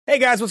Hey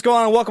guys, what's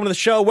going on? Welcome to the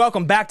show.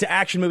 Welcome back to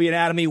Action Movie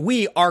Anatomy.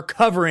 We are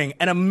covering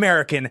an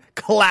American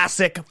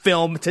classic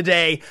film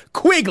today,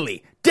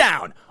 Quigley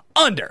Down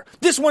Under.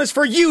 This one is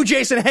for you,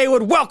 Jason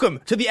Haywood.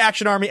 Welcome to the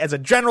Action Army. As a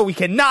general, we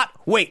cannot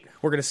wait.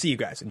 We're going to see you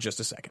guys in just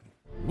a second.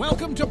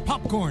 Welcome to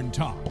Popcorn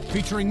Talk,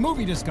 featuring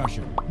movie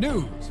discussion,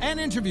 news, and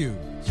interviews.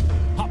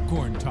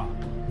 Popcorn Talk.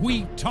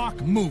 We talk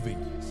movies.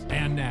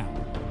 And now,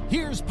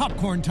 here's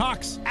Popcorn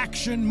Talk's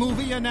Action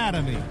Movie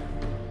Anatomy.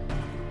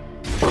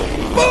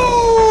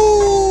 Boom!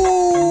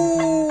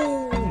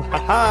 Ha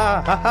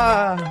ha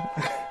ha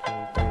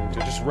ha.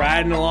 Just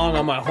riding along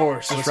on my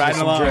horse. Just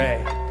riding along.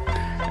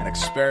 An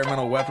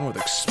experimental weapon with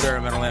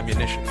experimental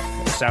ammunition.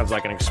 Sounds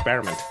like an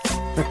experiment.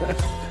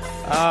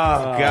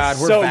 Oh, God,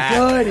 we're so back.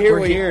 Good. Here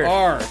we're we here.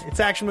 are. It's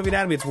Action Movie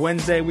Anatomy. It's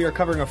Wednesday. We are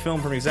covering a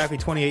film from exactly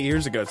 28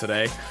 years ago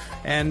today.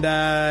 And,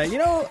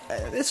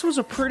 this was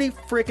a pretty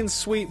freaking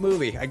sweet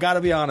movie. I gotta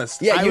be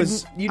honest. Yeah,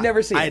 you'd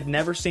never seen it. I had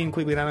never seen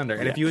Quigley Down Under.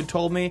 And if you had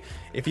told me,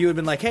 if you had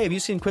been like, hey, have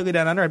you seen Quigley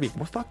Down Under? I'd be,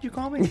 what the fuck did you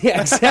call me?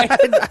 Yeah,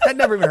 exactly. I'd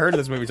never even heard of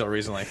this movie until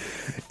recently.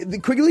 The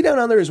Quigley Down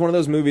Under is one of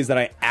those movies that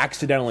I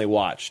accidentally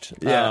watched.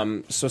 Yeah.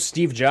 So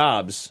Steve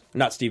Jobs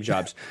Steve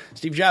Jobs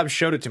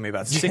showed it to me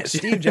about 6 years.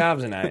 Steve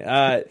Jobs and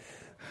I.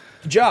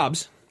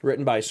 Jobs,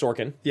 written by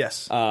Sorkin.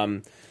 Yes.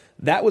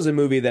 That was a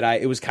movie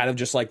that it was kind of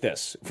just like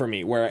this for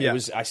me, where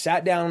I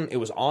sat down, it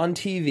was on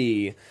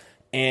TV,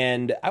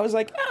 and I was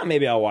like,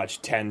 maybe I'll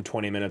watch 10,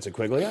 20 minutes of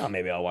Quigley.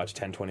 Maybe I'll watch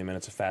 10, 20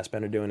 minutes of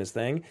Fassbender doing his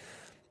thing.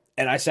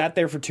 And I sat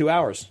there for 2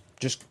 hours.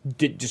 Just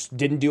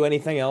didn't do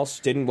anything else.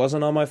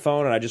 Wasn't on my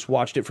phone, and I just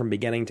watched it from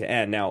beginning to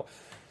end. Now,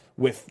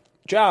 with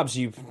Jobs,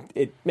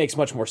 it makes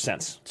much more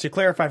sense. To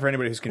clarify for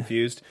anybody who's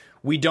confused,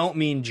 we don't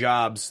mean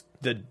Jobs,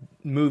 the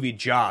movie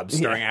Jobs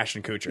starring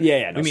Ashton Kutcher.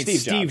 Yeah. We mean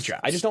Steve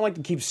Jobs. I just don't like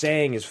to keep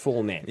saying his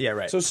full name. Yeah,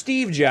 right. So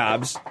Steve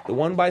Jobs, the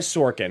one by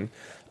Sorkin,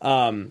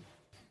 that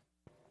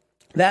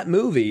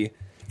movie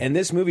and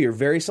this movie are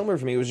very similar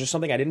for me. It was just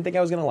something I didn't think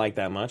I was going to like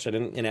that much. I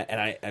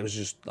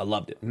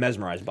loved it,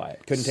 mesmerized by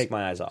it. Couldn't take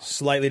my eyes off.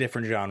 Slightly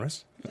different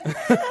genres.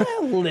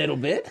 A little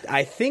bit.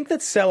 I think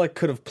that Selleck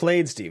could have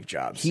played Steve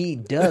Jobs. He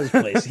does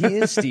play. He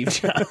is Steve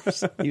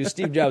Jobs. He was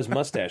Steve Jobs'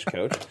 mustache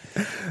coach.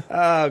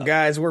 Oh,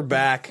 guys, we're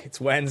back.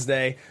 It's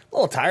Wednesday. A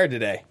little tired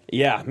today.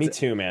 Yeah, me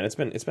too, man. It's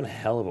been a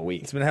hell of a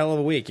week. It's been a hell of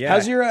a week. Yeah.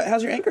 How's your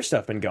anchor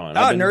stuff been going?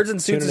 Nerds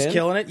and Suits is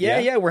killing it.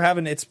 Yeah. We're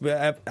having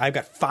I've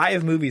got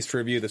 5 movies to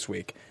review this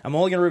week. I'm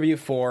only going to review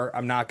 4.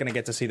 I'm not going to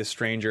get to see The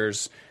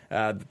Strangers.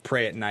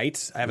 Pray at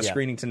Night. I have a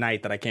screening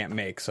tonight that I can't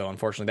make, so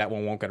unfortunately that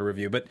one won't get a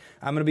review. But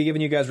I'm going to be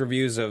giving you guys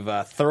reviews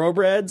of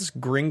Thoroughbreds,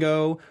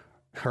 Gringo,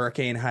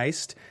 Hurricane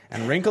Heist,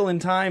 and Wrinkle in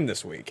Time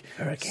this week.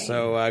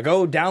 So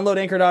go download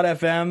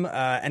Anchor.fm.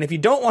 And if you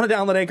don't want to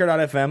download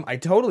Anchor.fm, I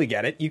totally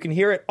get it. You can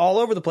hear it all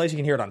over the place. You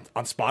can hear it on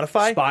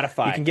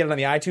Spotify. You can get it on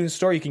the iTunes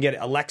store. You can get it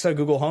Alexa,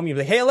 Google Home. You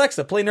can be like, hey,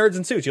 Alexa, play Nerds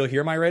and Suits. You'll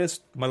hear my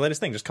latest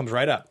thing. Just comes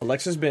right up.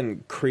 Alexa's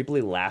been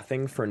creepily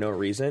laughing for no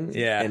reason.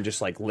 Yeah. And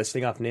just like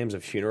listing off names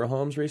of funeral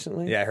homes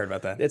recently. Yeah, I heard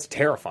about that. It's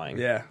terrifying.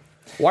 Yeah.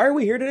 Why are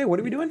we here today? What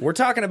are we doing? We're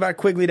talking about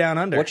Quigley Down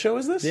Under. What show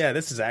is this? Yeah,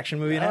 this is Action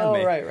Movie Anatomy.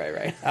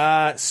 Oh,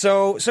 right.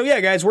 So yeah,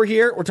 guys, we're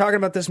here. We're talking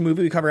about this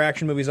movie. We cover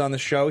action movies on the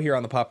show here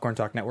on the Popcorn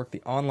Talk Network,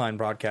 the online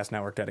broadcast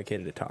network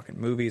dedicated to talking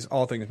movies,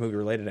 all things movie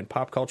related, and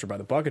pop culture by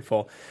the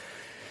bucketful.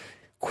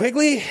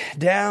 Quigley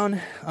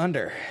Down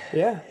Under.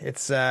 Yeah.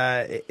 It's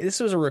this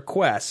was a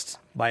request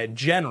by a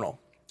general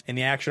in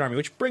the Action Army,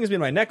 which brings me to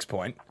my next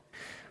point,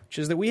 which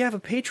is that we have a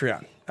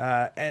Patreon.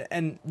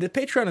 And the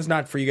Patreon is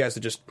not for you guys to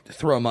just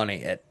throw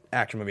money at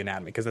Action Movie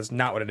Anatomy, because that's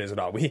not what it is at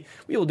all. We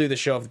will do the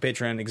show if the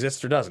Patreon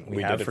exists or doesn't.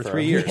 We have for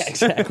 3 years. Yeah,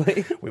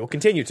 exactly. We will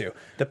continue to.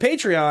 The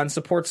Patreon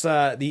supports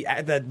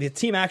the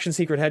Team Action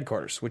Secret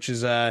Headquarters, which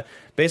is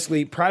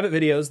basically private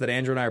videos that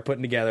Andrew and I are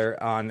putting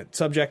together on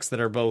subjects that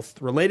are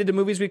both related to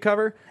movies we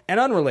cover and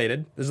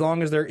unrelated, as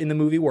long as they're in the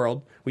movie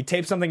world. We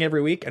tape something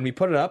every week, and we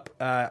put it up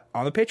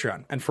on the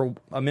Patreon. And for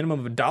a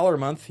minimum of $1 a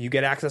month, you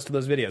get access to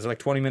those videos. They're like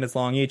 20 minutes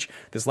long each.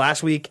 This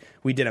last week,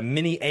 we did a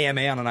mini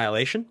AMA on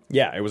Annihilation.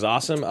 Yeah, it was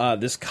awesome.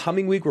 This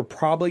coming week, we're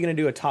probably going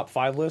to do a top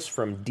 5 list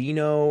from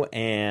Dino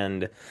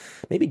and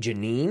maybe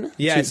Janine.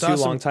 Yeah, two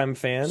longtime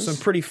fans. Some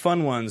pretty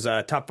fun ones.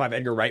 Top 5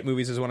 Edgar Wright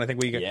movies is one I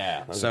think we get.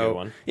 Yeah, that's a good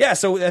one. Yeah,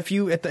 so if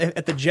you at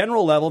the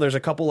general level, there's a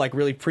couple like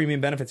really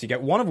premium benefits you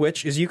get. One of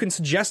which is you can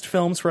suggest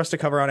films for us to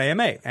cover on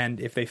AMA, and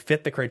if they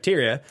fit the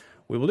criteria,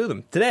 we will do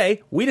them.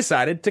 Today, we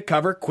decided to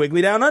cover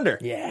Quigley Down Under.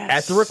 Yes.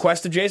 At the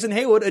request of Jason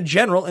Haywood, a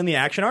general in the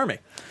Action Army.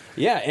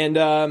 Yeah, and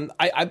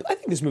I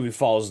think this movie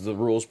follows the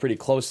rules pretty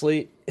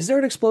closely. Is there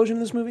an explosion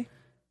in this movie?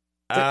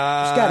 There's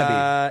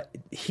gotta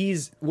be.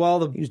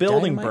 The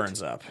building dynamite?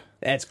 burns up.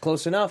 That's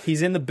close enough.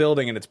 He's in the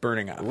building and it's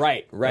burning up.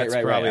 Right.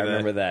 I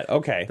remember that.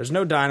 Okay. There's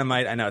no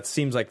dynamite. I know, it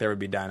seems like there would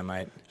be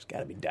dynamite. There's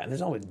gotta be dynamite.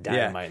 There's always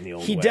dynamite in the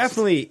old He West.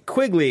 definitely,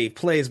 Quigley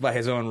plays by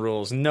his own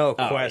rules, no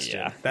question.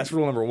 Yeah. That's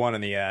rule number 1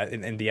 in the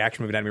in the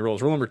Action Movie Anatomy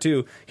rules. Rule number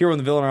 2, hero and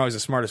the villain are always the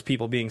smartest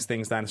people, beings,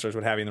 things, dinosaurs,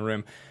 what have you in the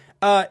room.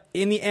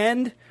 In the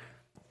end,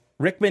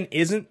 Rickman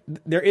isn't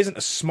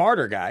a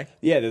smarter guy.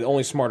 Yeah, the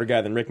only smarter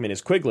guy than Rickman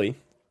is Quigley.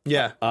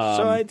 Yeah,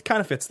 so it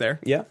kind of fits there.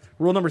 Yeah.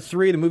 Rule number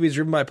 3, the movie is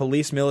driven by a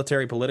police,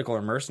 military, political,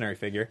 or mercenary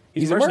figure.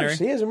 He's a mercenary.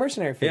 He is a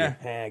mercenary figure.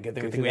 Yeah. Good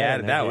Good thing thing we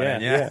added that one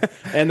in, yeah.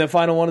 And the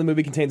final one of the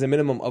movie contains a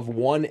minimum of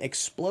 1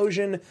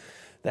 explosion.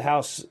 The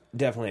house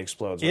definitely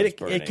explodes. When it's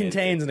burning. It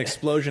contains an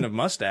explosion of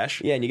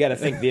mustache. Yeah, and you got to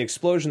think the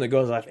explosion that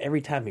goes off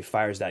every time he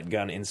fires that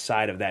gun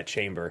inside of that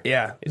chamber.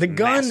 Yeah, is the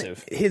gun,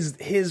 massive.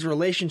 his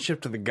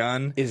relationship to the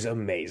gun is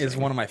amazing. Is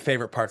one of my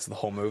favorite parts of the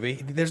whole movie.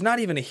 There's not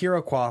even a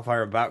hero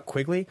qualifier about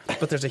Quigley,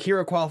 but there's a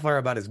hero qualifier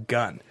about his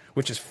gun,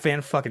 which is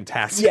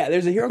fan-fucking-tastic. Yeah,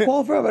 there's a hero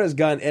qualifier about his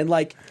gun, and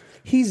like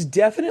he's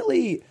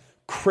definitely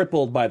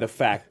crippled by the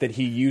fact that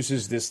he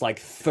uses this like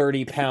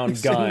 30-pound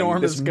gun,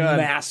 enormous this gun,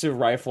 massive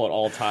rifle at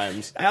all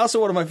times.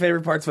 Also, one of my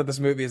favorite parts about this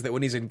movie is that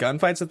when he's in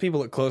gunfights with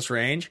people at close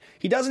range,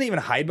 he doesn't even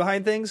hide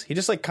behind things. He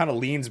just like kind of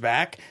leans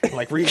back and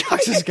like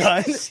recocks his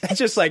gun. It's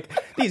just like,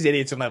 these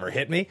idiots will never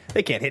hit me.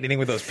 They can't hit anything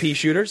with those pea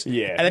shooters.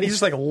 Yeah, and then he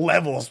just like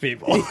levels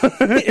people.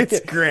 It's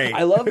great.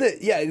 I love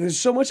that. Yeah, there's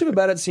so much of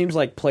about it seems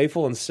like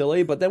playful and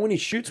silly, but then when he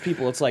shoots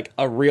people, it's like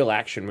a real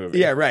action movie.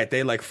 Yeah, right.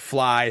 They like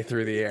fly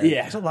through the air.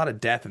 Yeah, there's a lot of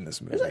death in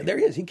this movie. There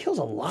he is. He kills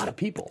a lot of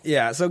people.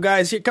 Yeah, so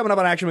guys, coming up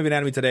on Action Movie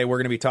Anatomy today, we're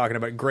going to be talking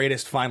about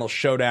greatest final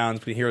showdowns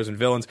between heroes and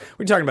villains.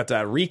 We're talking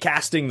about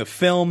recasting the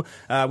film.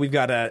 We've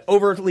got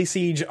overtly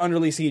siege,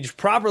 underly siege,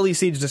 properly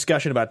siege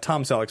discussion about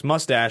Tom Selleck's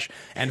mustache.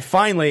 And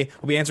finally,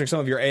 we'll be answering some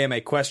of your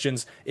AMA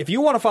questions. If you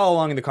want to follow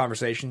along in the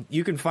conversation,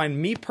 you can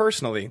find me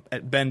personally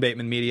at Ben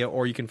Bateman Media,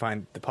 or you can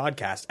find the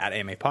podcast at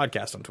AMA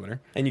Podcast on Twitter.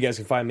 And you guys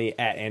can find me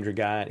at Andrew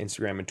Guy on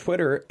Instagram and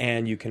Twitter.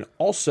 And you can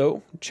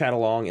also chat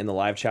along in the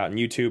live chat on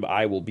YouTube.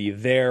 I will be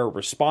there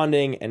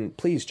responding. And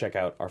please check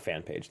out our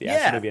fan page, the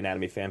Action Movie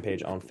Anatomy fan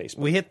page on Facebook.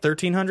 We hit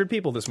 1,300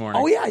 people this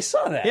morning. Oh, yeah, I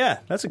saw that. Yeah,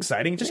 that's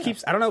exciting. It just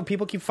keeps, I don't know,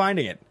 people keep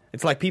finding it.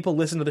 It's like people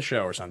listen to the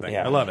show or something.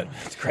 Yeah, I love it.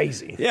 It's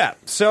crazy. Yeah.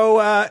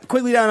 So,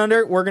 Quigley Down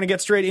Under, we're going to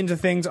get straight into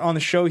things on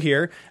the show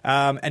here.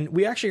 And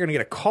we actually are going to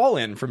get a call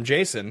in from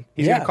Jason.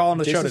 He's going to call on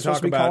the show to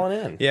talk about. Calling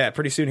in. Yeah,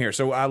 pretty soon here.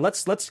 So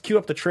let's cue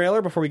up the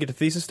trailer before we get to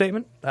thesis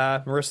statement.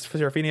 Marissa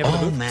Serafini.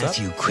 All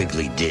Matthew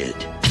Quigley did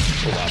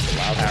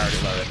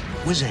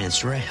was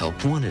answer a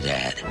help wanted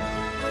ad.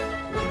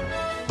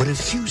 But a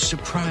few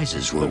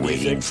surprises were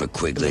waiting for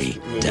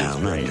Quigley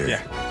Down Under.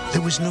 Yeah.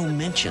 There was no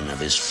mention of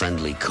his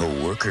friendly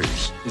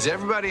co-workers. Is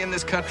everybody in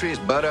this country as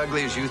butt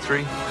ugly as you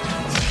three?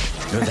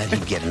 Nor that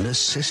he'd get an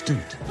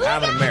assistant.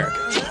 I'm an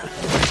American.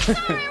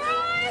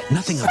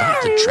 Nothing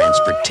about the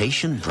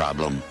transportation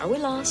problem. Are we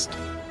lost?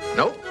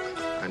 Nope.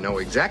 I know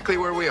exactly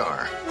where we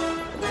are.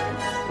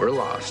 We're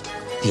lost.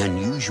 The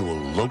unusual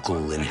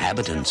local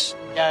inhabitants.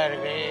 Oh,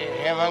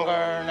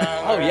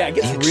 yeah, it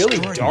gets The really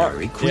dark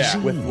extraordinary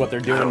cuisine. with what they're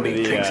doing to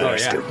the...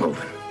 Still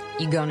moving.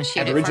 You gonna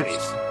shoot it Originals.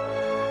 first?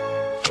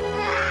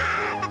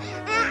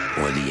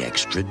 Or the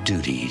extra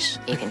duties.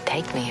 You can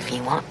take me if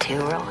you want to,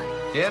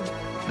 Roy. Kid,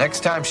 next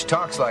time she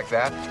talks like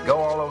that, go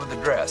all over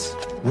the dress.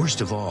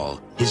 Worst of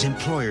all, his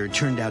employer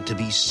turned out to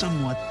be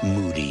somewhat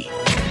moody.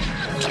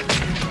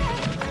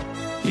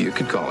 You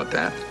could call it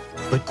that.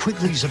 But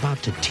Quigley's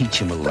about to teach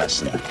him a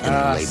lesson in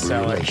labor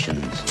Sally.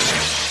 relations.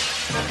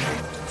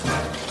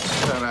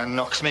 That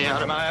knocks me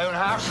out of my own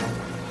house.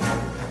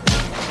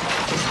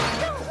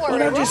 Well,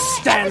 don't just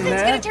stand there.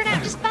 Everything's gonna turn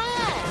out just fine.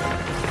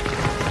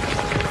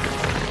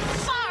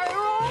 Sorry,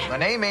 Roy. My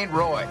name ain't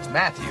Roy, it's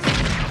Matthew.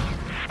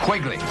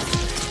 Quigley.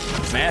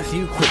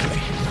 Matthew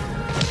Quigley.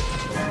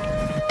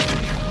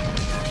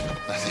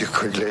 Matthew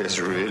Quigley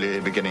is really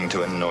beginning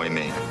to annoy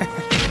me.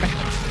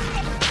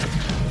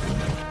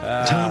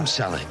 Tom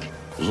Selleck,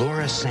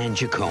 Laura San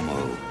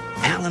Giacomo,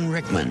 Alan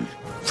Rickman.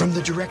 From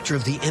the director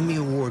of the Emmy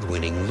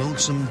Award-winning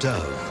Lonesome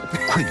Dove,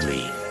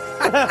 Quigley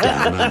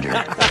Down Under.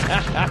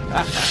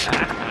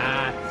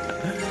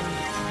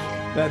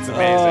 That's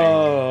amazing.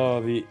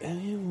 Oh, you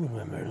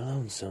remember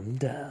Lonesome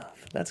Dove.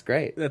 That's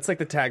great. That's like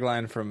the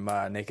tagline from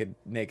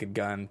Naked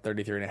Gun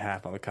 33 and a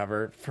half on the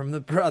cover. From the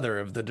brother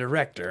of the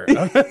director.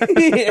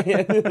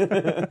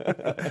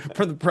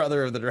 From the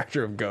brother of the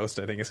director of Ghost,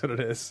 I think is what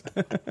it is.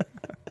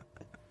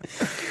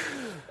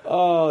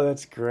 Oh,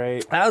 that's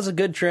great. That was a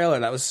good trailer.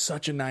 That was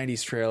such a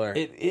 90s trailer.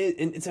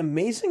 It's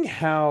amazing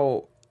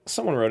how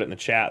someone wrote it in the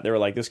chat. They were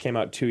like, this came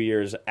out 2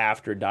 years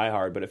after Die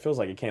Hard, but it feels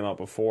like it came out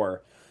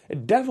before.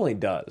 It definitely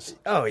does.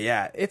 Oh,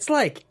 yeah. It's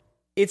like,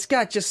 it's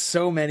got just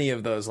so many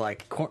of those,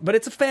 like, but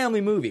it's a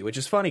family movie, which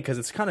is funny because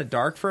it's kind of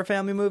dark for a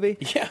family movie.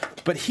 Yeah.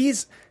 But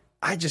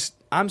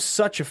I'm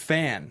such a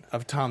fan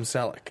of Tom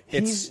Selleck.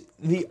 He's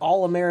the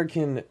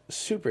all-American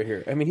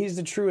superhero. I mean, he's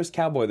the truest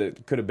cowboy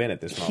that could have been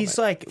at this moment. He's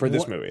like for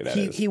this movie. That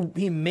is.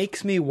 He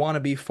makes me want to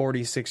be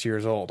 46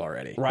 years old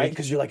already, Right?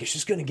 Because you're like, it's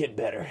just going to get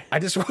better. I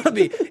just want to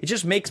be. It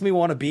just makes me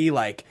want to be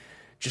like,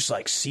 just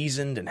like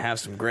seasoned and have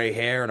some gray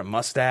hair and a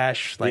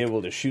mustache. Be Like,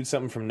 able to shoot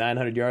something from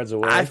 900 yards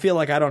away. I feel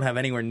like I don't have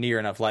anywhere near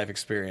enough life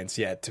experience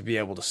yet to be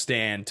able to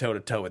stand toe to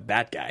toe with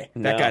that guy. That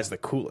No. guy's the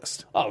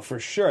coolest. Oh, for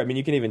sure. I mean,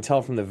 you can even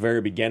tell from the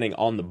very beginning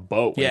on the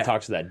boat when Yeah. he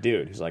talks to that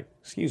dude. He's like,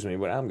 excuse me,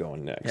 but I'm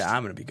going next. Yeah,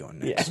 I'm going to be going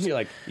next. Yeah, you're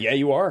like, yeah,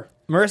 you are.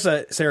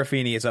 Marissa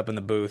Serafini is up in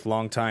the booth,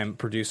 longtime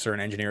producer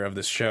and engineer of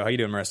this show. How you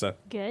doing, Marissa?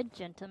 Good,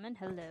 gentlemen.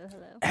 Hello.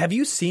 Have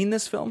you seen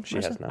this film? She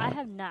Marissa? has not. I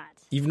have not.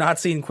 You've not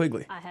seen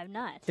Quigley? I have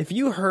not. If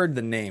you heard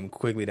the name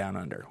Quigley Down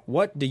Under,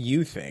 what do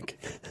you think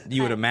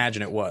you would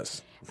imagine it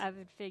was? I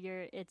would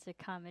figure it's a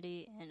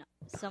comedy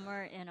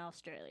somewhere in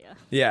Australia.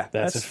 Yeah,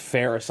 That's a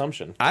fair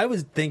assumption. I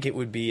would think it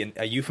would be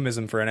a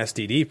euphemism for an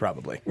STD,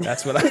 probably.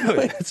 That's what I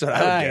would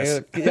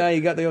guess. Yeah,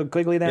 you got the old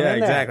Quigley down Yeah, there.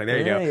 exactly. There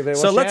you Yeah, go. better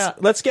So watch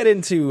out. let's get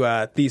into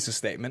thesis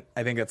statement.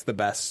 I think that's the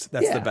best.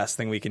 That's Yeah. the best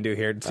thing we can do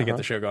here to get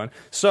the show going.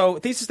 So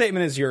thesis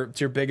statement is your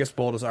biggest,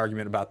 boldest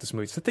argument about this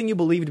movie. It's the thing you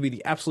believe to be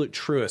the absolute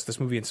truest. This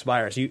movie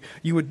inspires you.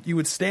 You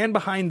would stand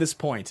behind this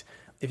point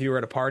if you were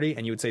at a party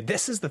and you would say,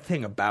 this is the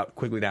thing about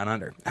Quigley Down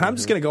Under. And I'm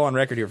just going to go on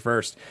record here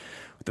first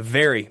with a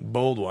very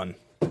bold one.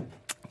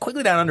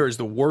 Quigley Down Under is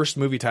the worst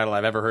movie title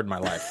I've ever heard in my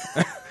life.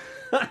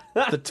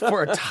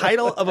 For a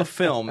title of a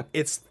film,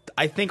 it's,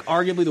 I think,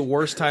 arguably the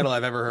worst title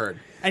I've ever heard.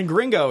 And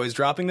Gringo is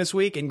dropping this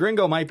week, and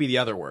Gringo might be the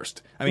other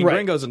worst. I mean, Right.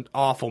 Gringo's an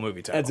awful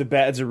movie title.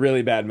 It's a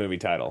really bad movie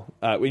title.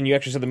 When you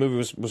actually said the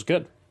movie was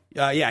good.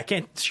 Yeah, I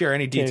can't share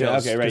any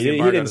details. Okay, right. 'cause the He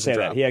embargo didn't doesn't say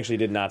drop. that. He actually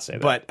did not say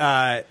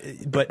that.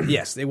 But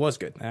yes, it was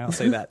good. I'll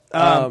say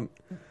that.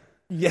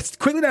 Yes,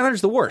 Quigley Down Under is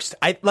the worst.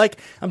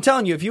 I'm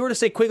telling you, if you were to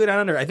say Quigley Down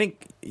Under, I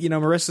think,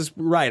 Marissa's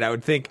right. I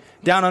would think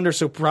Down Under,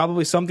 so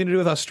probably something to do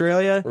with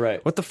Australia.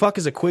 Right. What the fuck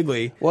is a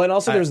Quigley? Well, and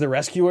also there's the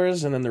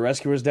Rescuers, and then the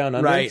Rescuers Down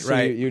Under. Right, so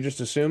right. You just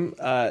assume.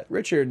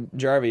 Richard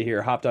Jarvie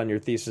here hopped on your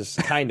thesis,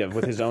 kind of,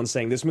 with his own,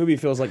 saying this movie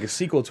feels like a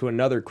sequel to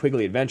another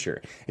Quigley adventure.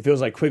 It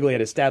feels like Quigley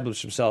had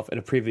established himself in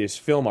a previous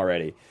film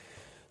already.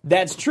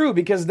 That's true,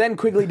 because then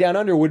Quigley Down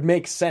Under would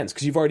make sense,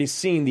 because you've already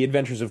seen the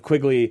adventures of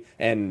Quigley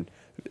and...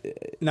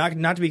 Not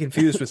to be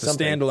confused with the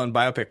Something. standalone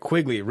biopic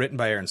Quigley, written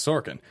by Aaron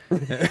Sorkin.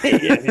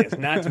 yes,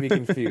 not to be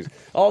confused.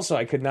 Also,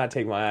 I could not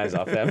take my eyes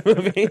off that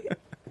movie.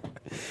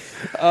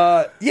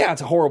 Yeah,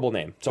 it's a horrible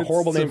name. It's a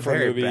horrible name for a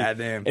very movie. bad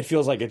name. It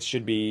feels like it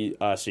should be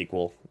a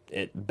sequel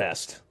at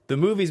best. The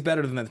movie's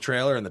better than the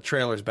trailer, and the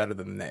trailer's better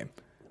than the name.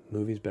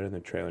 Movie's better than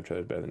the trailer.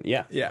 Trailer's better than...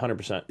 Yeah, Yeah.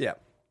 100%. Yeah,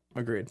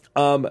 agreed.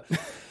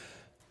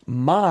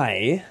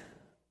 My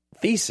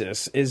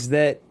thesis is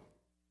that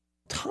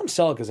Tom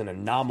Selleck is an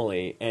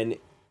anomaly, and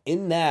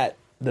in that,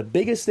 the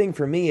biggest thing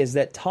for me is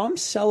that Tom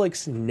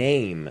Selleck's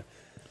name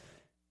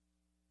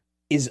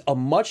is a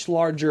much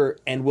larger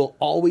and will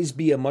always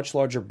be a much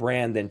larger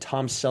brand than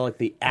Tom Selleck,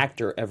 the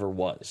actor, ever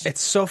was.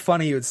 It's so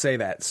funny you would say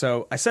that.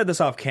 So I said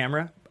this off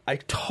camera. I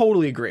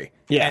totally agree.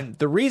 Yeah. And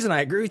the reason I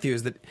agree with you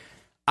is that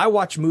I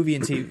watch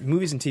movies and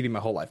TV my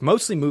whole life,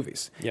 mostly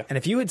movies. Yeah. And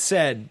if you had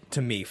said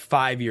to me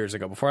 5 years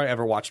ago, before I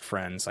ever watched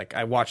Friends, like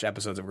I watched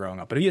episodes of growing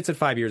up, but if you had said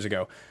 5 years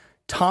ago,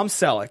 Tom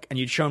Selleck, and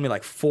you'd shown me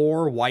like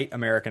 4 white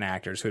American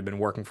actors who had been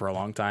working for a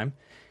long time,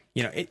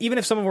 even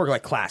if some of them were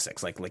like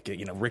classics, like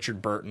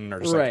Richard Burton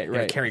or just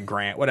Right. Cary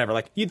Grant, whatever,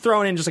 like you'd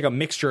throw in just like a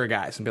mixture of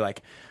guys and be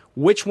like,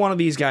 which one of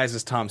these guys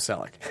is Tom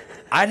Selleck?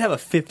 I'd have a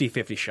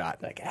 50-50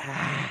 shot.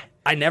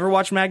 I never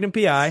watched Magnum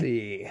P.I.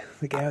 See,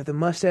 the guy with the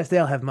mustache, they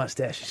all have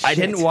mustaches. I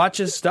didn't watch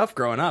his stuff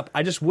growing up.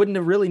 I just wouldn't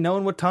have really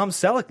known what Tom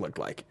Selleck looked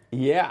like.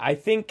 Yeah, I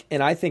think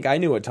I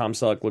knew what Tom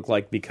Selleck looked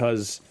like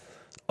because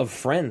of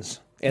Friends.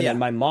 And Yeah. then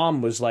my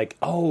mom was like,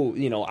 oh,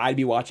 I'd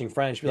be watching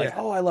Friends. She'd be like, Yeah.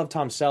 oh, I love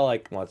Tom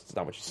Selleck. Well, that's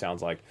not what she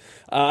sounds like.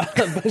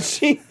 But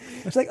she's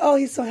like, oh,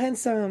 he's so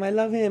handsome. I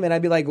love him. And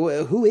I'd be like,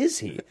 well, who is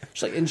he?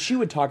 She's like, and she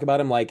would talk about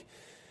him like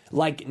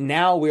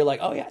now we're like,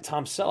 oh, yeah,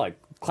 Tom Selleck,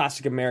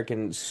 classic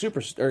American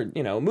superstar,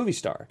 movie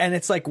star. And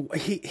it's like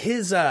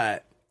his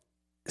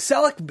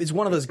Selleck is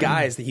one of those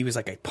guys that he was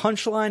like a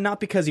punchline, not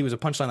because he was a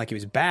punchline like he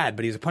was bad,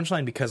 but he was a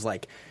punchline because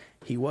like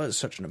he was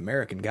such an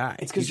American guy.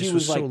 It's 'cause he he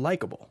was was, so like-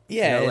 likable.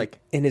 Yeah,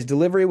 and his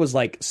delivery was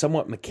like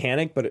somewhat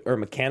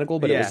mechanical,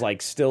 but it Yeah. was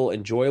like still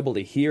enjoyable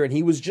to hear. And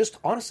he was just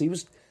honestly,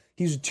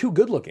 he was too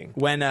good looking.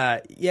 When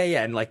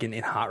and like in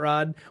Hot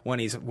Rod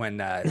when Andy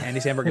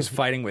Samberg is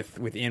fighting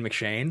with Ian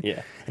McShane,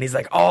 Yeah. and he's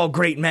like, all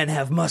great men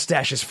have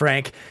mustaches,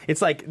 Frank.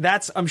 It's like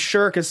that's, I'm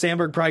sure, because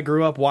Samberg probably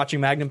grew up watching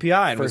Magnum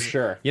P.I. and For was,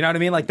 sure. You know what I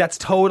mean? Like that's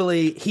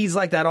totally, he's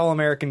like that all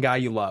American guy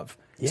you love.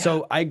 Yeah.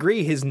 So I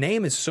agree, his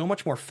name is so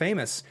much more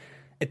famous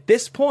at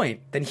this point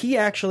than he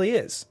actually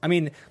is. I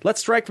mean, let's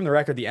strike from the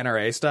record the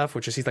NRA stuff,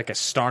 which is he's like a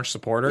staunch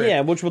supporter.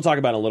 Yeah, which we'll talk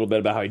about in a little bit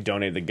about how he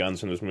donated the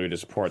guns from this movie to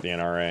support the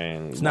NRA.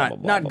 And It's blah, not blah,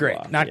 blah, not blah, great,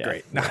 blah. not Yeah.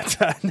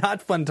 great,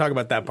 not fun to talk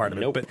about that part of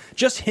Nope. it. But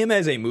just him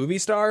as a movie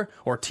star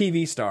or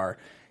TV star,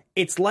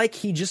 it's like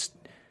he just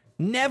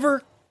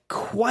never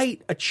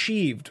quite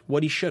achieved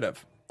what he should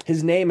have.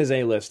 His name is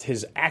A-list.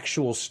 His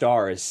actual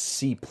star is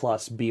C+,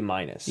 B-.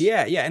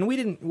 Yeah, and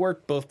we're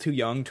both too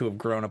young to have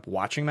grown up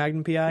watching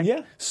Magnum P.I.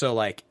 Yeah. So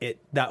like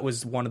that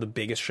was one of the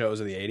biggest shows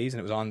of the 80s,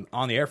 and it was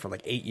on the air for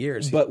like 8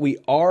 years. But we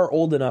are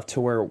old enough to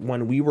where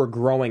when we were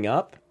growing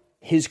up,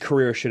 his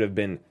career should have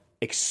been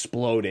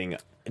exploding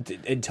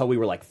until we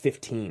were like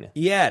 15.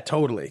 Yeah,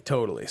 totally.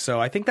 So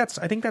I think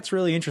that's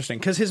really interesting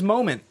because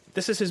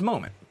this is his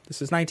moment.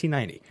 This is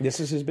 1990. This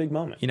is his big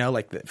moment. You know,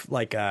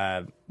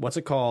 what's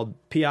it called?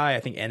 PI, I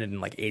think, ended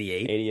in like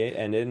 88. 88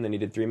 ended, and then he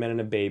did 3 Men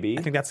and a Baby.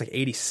 I think that's like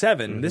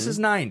 87. This is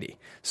 90.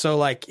 So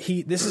like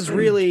this is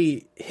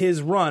really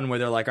his run where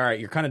they're like, all right,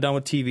 you're kind of done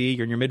with TV.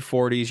 You're in your mid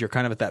 40s. You're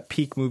kind of at that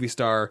peak movie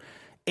star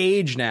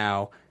age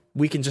now.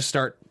 We can just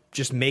start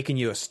just making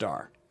you a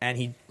star. And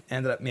he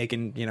ended up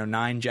making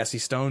 9 Jesse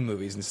Stone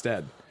movies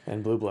instead.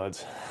 And Blue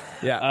Bloods.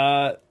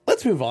 Yeah.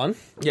 Let's move on.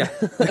 Yeah.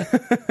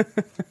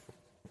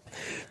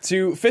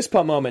 To Fist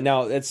Pump Moment.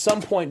 Now, at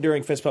some point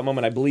during Fist Pump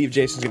Moment, I believe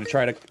Jason's going to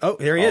try to... Oh,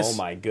 there he is. Oh,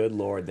 my good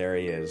Lord, there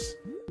he is.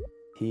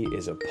 He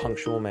is a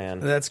punctual man.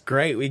 That's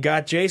great. We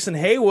got Jason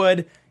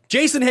Haywood.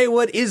 Jason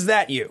Haywood, is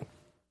that you?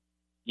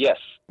 Yes.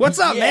 What's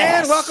up,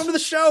 Yes. man? Welcome to the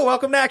show.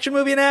 Welcome to Action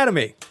Movie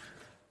Anatomy.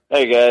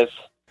 Hey, guys.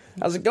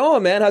 How's it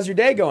going, man? How's your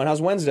day going?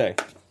 How's Wednesday?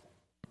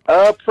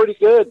 Pretty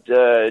good.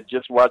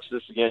 Just watched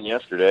this again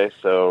yesterday,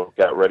 so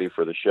got ready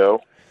for the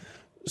show.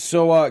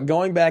 So,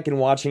 going back and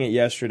watching it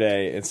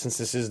yesterday, and since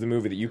this is the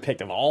movie that you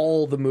picked of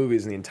all the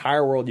movies in the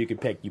entire world you could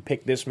pick, you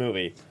picked this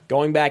movie.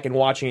 Going back and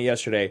watching it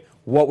yesterday,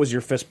 what was your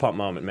fist pump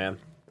moment, man?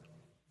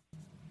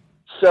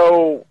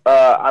 So,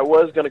 I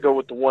was going to go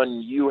with the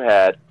one you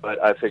had,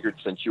 but I figured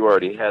since you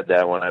already had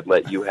that one, I'd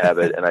let you have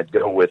it, and I'd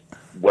go with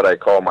what I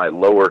call my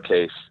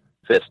lowercase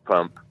fist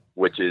pump,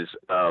 which is,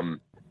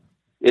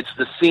 it's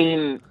the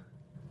scene,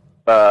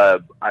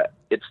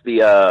 it's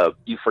the,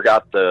 you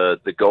forgot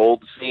the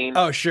gold scene.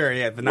 Oh, sure,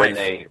 yeah, the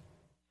knife.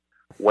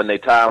 When they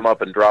tie them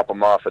up and drop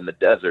them off in the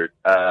desert.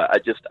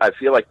 I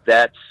feel like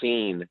that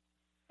scene,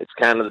 it's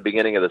kind of the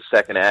beginning of the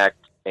second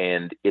act,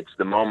 and it's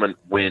the moment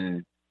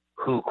when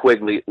Who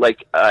Quigley,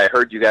 like I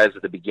heard you guys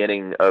at the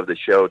beginning of the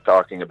show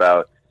talking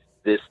about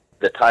this,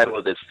 the title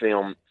of this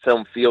film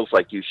feels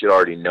like you should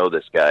already know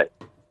this guy.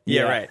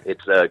 Yeah, right.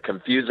 It's a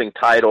confusing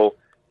title.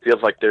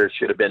 Feels like there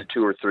should have been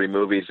 2 or 3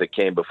 movies that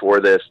came before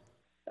this.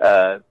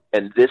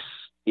 And this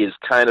is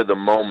kind of the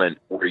moment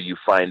where you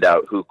find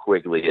out who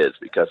Quigley is,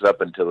 because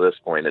up until this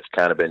point, it's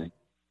kind of been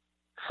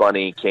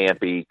funny,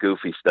 campy,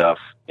 goofy stuff.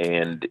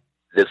 And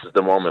this is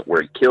the moment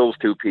where he kills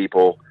 2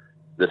 people.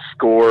 The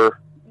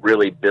score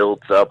really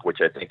builds up,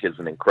 which I think is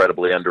an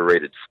incredibly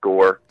underrated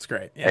score. It's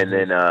great. Yeah. And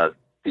then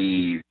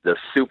the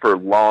super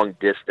long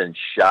distance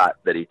shot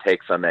that he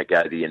takes on that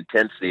guy, the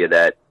intensity of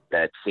that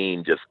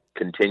scene just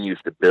continues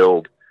to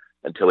build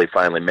until he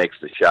finally makes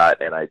the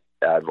shot. And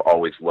I've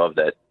always loved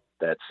that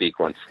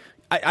sequence.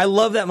 I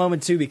love that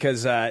moment too,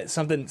 because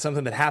something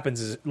that happens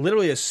is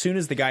literally as soon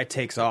as the guy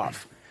takes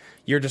off,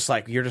 you're just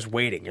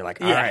waiting. You're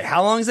like, all right,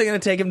 how long is it going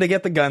to take him to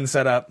get the gun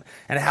set up?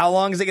 And how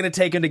long is it going to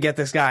take him to get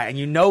this guy? And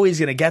you know he's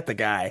going to get the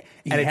guy.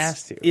 And he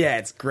has to. Yeah,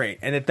 it's great.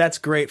 And that's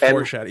great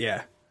foreshadowing.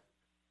 Yeah.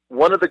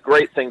 One of the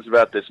great things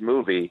about this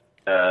movie,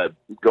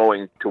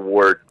 going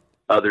toward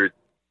other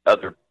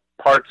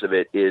parts of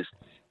it, is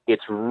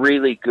it's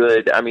really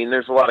good. I mean,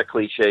 there's a lot of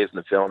cliches in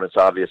the film. It's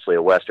obviously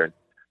a Western,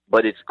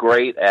 but it's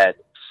great at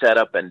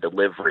setup and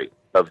delivery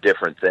of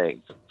different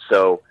things.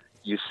 So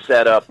you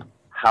set up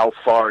how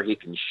far he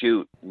can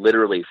shoot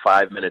literally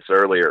 5 minutes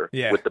earlier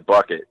with the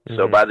bucket. Mm-hmm.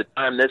 So by the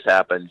time this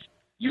happens,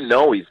 you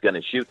know he's going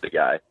to shoot the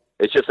guy.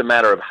 It's just a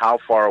matter of how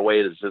far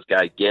away does this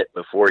guy get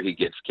before he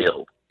gets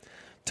killed.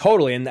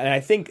 Totally, and I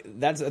think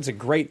that's a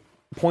great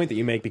point that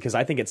you make, because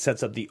I think it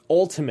sets up the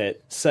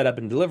ultimate setup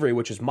and delivery,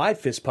 which is my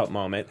fist pump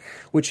moment,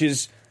 which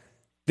is,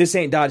 this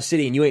ain't Dodge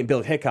City and you ain't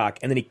Bill Hickok,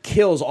 and then he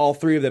kills all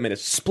 3 of them in a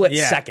split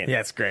second. Yeah,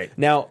 it's great.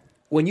 Now,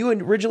 when you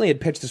originally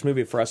had pitched this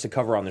movie for us to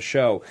cover on the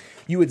show,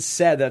 you had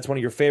said that's one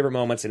of your favorite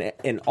moments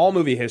in all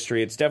movie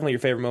history. It's definitely your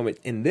favorite moment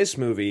in this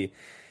movie.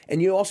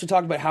 And you also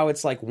talked about how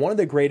it's like one of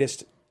the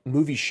greatest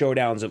movie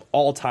showdowns of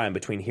all time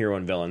between hero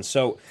and villain.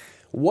 So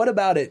what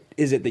about it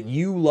is it that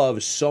you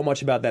love so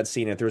much about that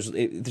scene? If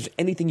there's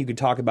anything you could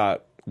talk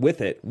about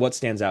with it, what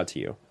stands out to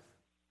you?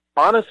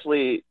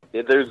 Honestly,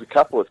 there's a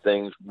couple of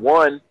things.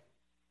 One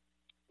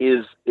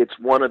is it's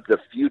one of the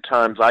few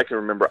times I can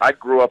remember. I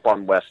grew up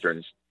on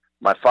Westerns.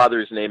 My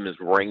father's name is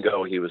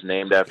Ringo. He was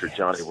named after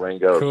Johnny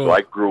Ringo. Cool. So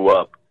I grew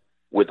up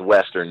with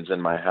Westerns in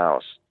my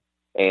house.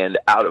 And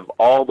out of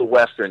all the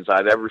Westerns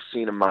I've ever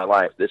seen in my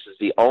life, this is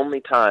the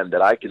only time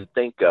that I can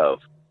think of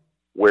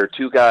where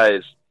 2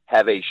 guys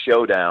have a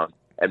showdown,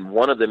 and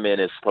one of the men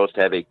is supposed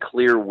to have a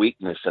clear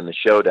weakness in the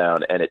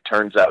showdown, and it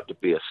turns out to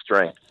be a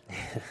strength.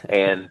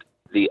 And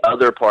the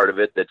other part of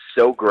it that's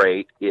so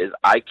great is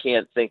I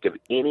can't think of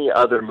any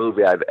other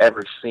movie I've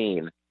ever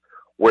seen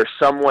where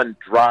someone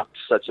dropped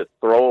such a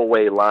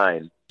throwaway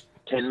line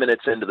 10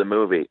 minutes into the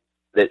movie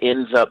that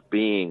ends up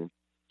being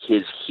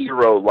his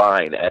hero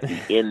line at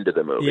the end of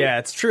the movie. Yeah,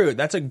 it's true.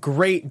 That's a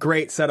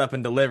great setup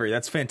and delivery.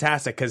 That's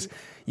fantastic, because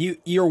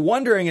you're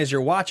wondering as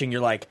you're watching,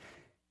 you're like,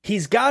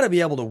 he's got to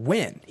be able to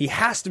win. He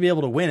has to be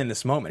able to win in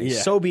this moment.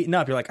 He's so beaten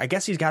up. You're like, I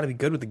guess he's got to be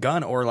good with the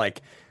gun, or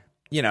like,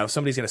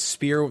 somebody's going to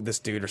spear this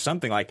dude or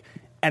something, like.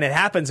 And it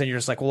happens, and you're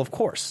just like, well, of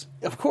course.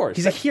 Of course.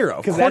 He's a hero.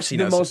 Because that's the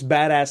most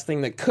badass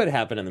thing that could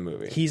happen in the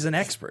movie. He's an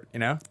expert,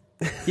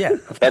 Yeah,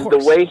 of and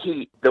course.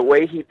 the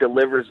way he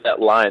delivers that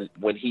line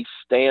when he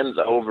stands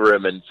over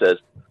him and says,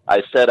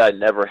 "I said I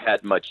never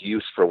had much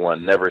use for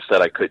one. Never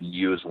said I couldn't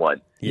use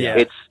one."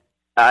 Yeah.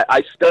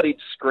 I studied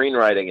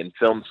screenwriting in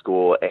film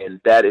school,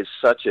 and that is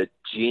such a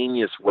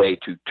genius way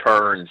to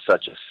turn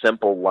such a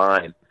simple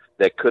line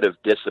that could have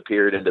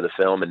disappeared into the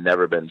film and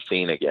never been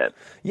seen again.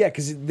 Yeah,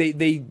 because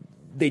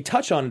they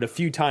touch on it a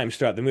few times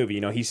throughout the movie.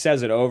 You know, he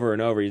says it over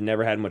and over. He's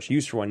never had much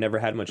use for one, never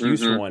had much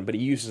use for one, but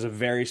he uses a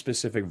very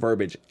specific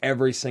verbiage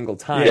every single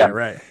time. Yeah,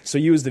 right. So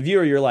you as the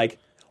viewer, you're like,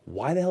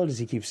 why the hell does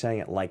he keep saying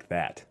it like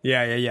that?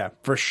 Yeah,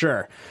 for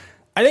sure.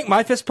 I think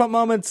my fist pump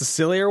moment's a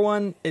sillier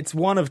one. It's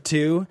one of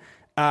two.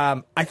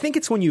 I think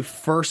it's when you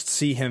first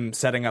see him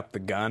setting up the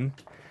gun.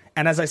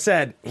 And as I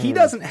said, he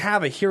doesn't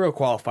have a hero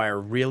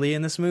qualifier really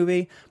in this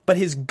movie, but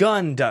his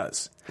gun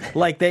does.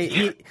 Like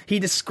he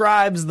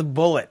describes the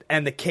bullet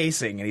and the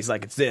casing, and he's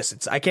like, "It's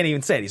this." I can't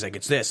even say it. He's like,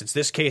 "It's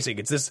this casing.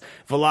 It's this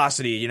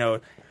velocity," you know.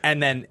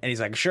 And he's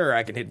like, "Sure,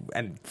 I can hit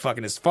and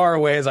fucking as far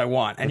away as I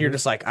want." And you're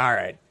just like, "All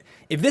right."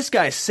 If this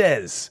guy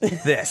says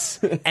this,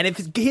 and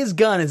if his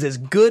gun is as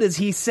good as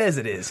he says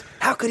it is,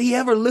 how could he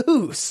ever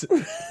lose?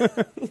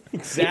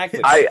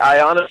 Exactly.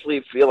 I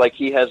honestly feel like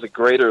he has a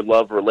greater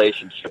love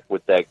relationship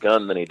with that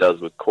gun than he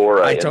does with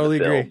Cora. I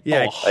totally agree.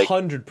 Yeah,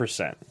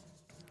 100%.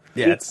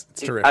 Yeah, it's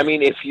terrific. I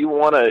mean, if you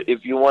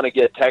wanna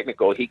get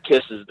technical, he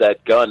kisses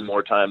that gun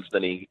more times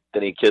than he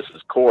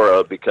kisses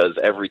Cora, because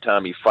every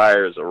time he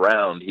fires a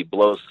round, he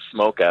blows the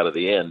smoke out of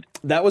the end.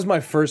 That was my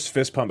first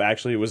fist pump.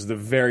 Actually, it was the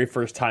very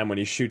first time when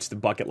he shoots the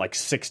bucket like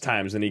 6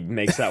 times and he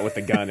makes out with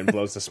the gun and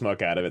blows the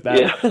smoke out of it.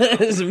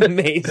 That is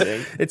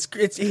amazing.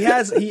 He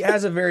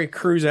has a very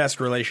Cruise-esque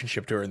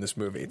relationship to her in this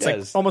movie. It's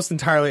like almost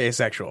entirely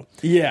asexual.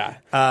 Yeah.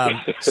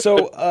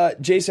 So,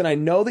 Jason, I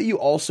know that you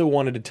also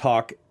wanted to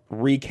talk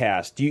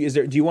recast. Do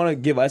you want to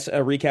give us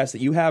a recast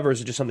that you have, or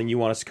is it just something you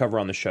want us to cover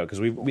on the show? Because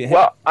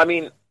well, I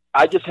mean,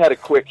 I just had a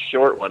quick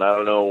short one. I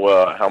don't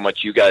know how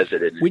much you guys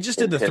had. We just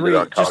did the three,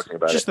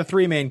 just the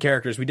 3 main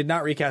characters. We did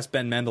not recast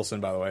Ben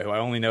Mendelsohn, by the way, who I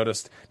only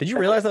noticed. Did you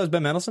realize that was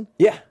Ben Mendelsohn?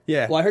 Yeah.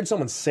 Yeah. Well, I heard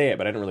someone say it,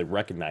 but I didn't really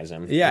recognize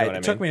him. Yeah, you know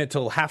it took me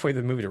until halfway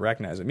through the movie to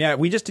recognize him. Yeah,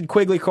 we just did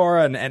Quigley,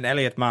 Cora, and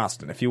Elliot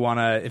Marston. If you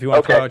wanna throw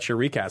out your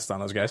recast on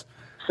those guys.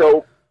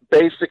 So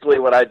basically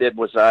what I did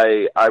was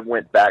I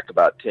went back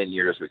about 10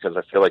 years, because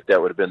I feel like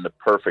that would have been the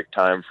perfect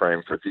time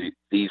frame for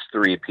these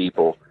 3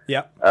 people.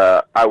 Yeah.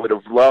 I would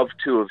have loved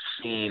to have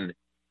seen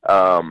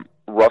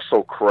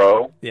Russell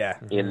Crowe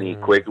in the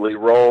Quigley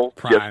role.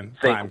 Prime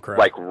Crowe.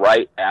 Like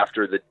right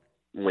after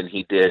when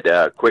he did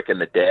Quick and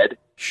the Dead.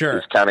 Sure.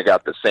 He's kind of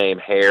got the same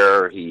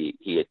hair. He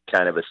had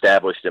kind of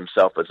established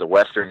himself as a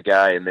Western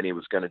guy, and then he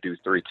was going to do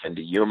 3:10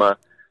 to Yuma.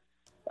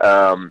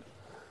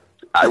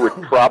 I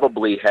would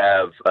probably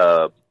have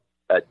a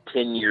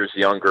 10 years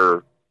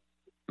younger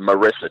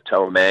Marissa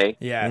Tomei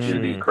to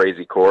the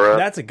Crazy Cora.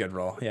 That's a good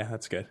role. Yeah,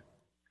 that's good.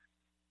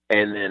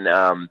 And then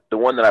the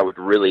one that I would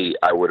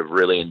have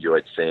really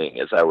enjoyed seeing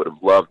is I would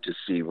have loved to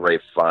see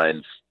Ralph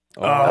Fiennes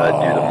do the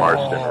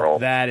Marston role.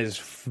 That is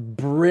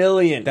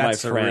brilliant,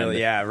 That's my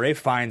friend. Ralph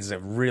Fiennes is a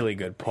really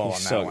good pull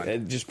on that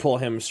one. Just pull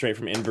him straight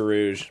from In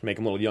Bruges, make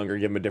him a little younger,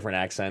 give him a different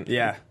accent.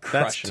 Yeah,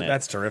 crushing it.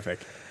 That's terrific.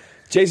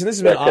 Jason,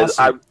 this has been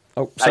awesome.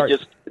 Sorry.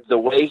 The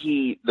way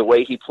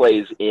he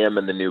plays M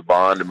in the new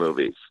Bond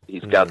movies,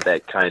 he's got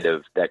that kind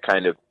of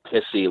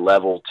pissy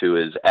level to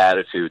his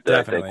attitude that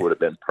I think would have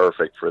been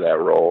perfect for that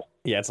role.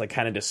 Yeah, it's like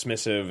kind of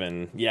dismissive,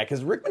 and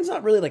because Rickman's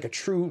not really like a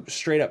true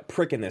straight up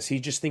prick in this. He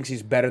just thinks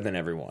he's better than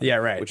everyone. Yeah,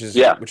 right. Which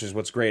is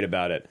what's great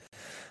about it.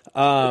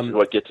 Which is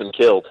what gets him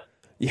killed.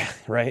 Yeah,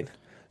 right.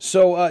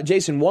 So,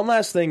 Jason, one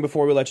last thing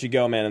before we let you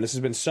go, man, and this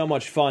has been so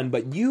much fun,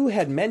 but you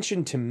had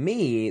mentioned to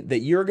me that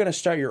you're going to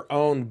start your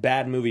own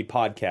bad movie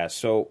podcast.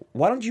 So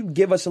why don't you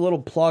give us a little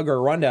plug or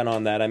rundown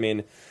on that? I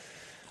mean,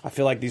 I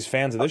feel like these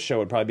fans of this show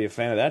would probably be a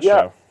fan of that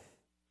show.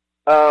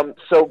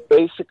 So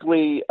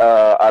basically,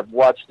 I've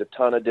watched a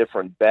ton of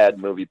different bad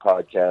movie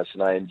podcasts,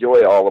 and I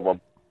enjoy all of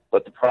them.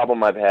 But the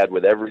problem I've had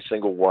with every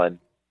single one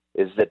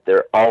is that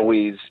they're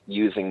always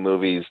using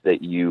movies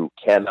that you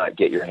cannot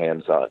get your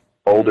hands on.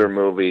 Older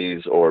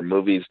movies or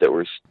movies that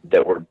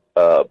were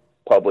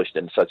published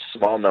in such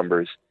small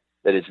numbers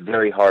that it's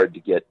very hard to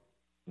get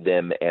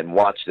them and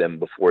watch them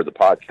before the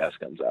podcast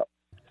comes out.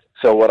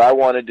 So what I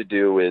wanted to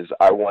do is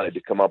I wanted to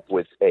come up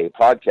with a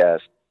podcast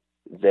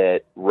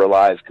that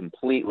relies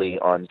completely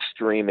on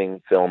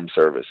streaming film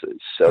services.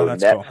 So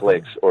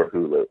Netflix or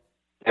Hulu.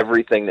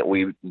 Everything that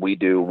we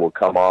do will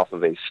come off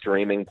of a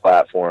streaming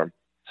platform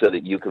so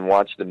that you can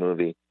watch the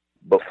movie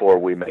before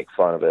we make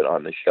fun of it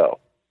on the show.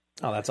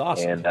 Oh, that's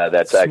awesome. And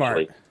that's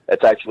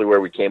actually where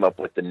we came up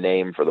with the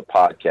name for the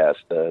podcast.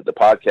 The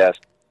podcast,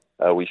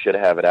 we should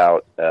have it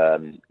out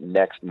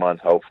next month,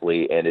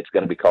 hopefully, and it's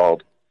going to be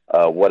called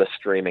What a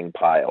Streaming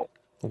Pile.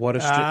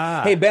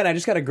 Hey, Ben, I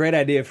just got a great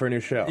idea for a new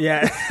show.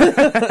 Yeah.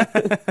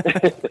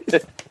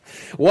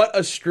 What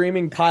a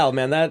Streaming Pile,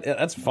 man.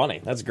 That's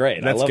funny. That's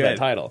great. I love that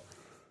title.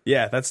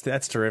 Yeah,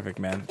 that's terrific,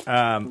 man.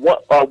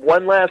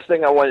 One last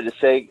thing I wanted to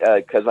say,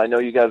 because I know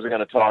you guys are going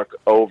to talk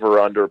over,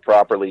 under,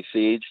 properly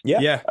sieged.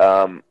 Yeah.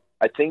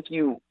 I think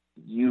you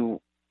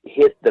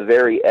hit the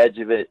very edge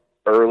of it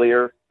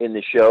earlier in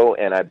the show,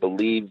 and I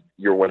believe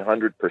you're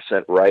 100%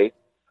 right.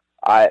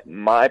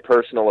 My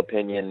personal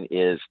opinion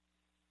is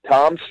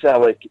Tom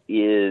Selleck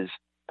is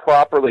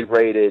properly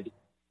rated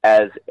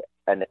as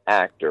an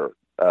actor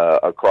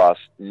across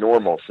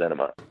normal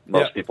cinema.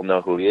 Most people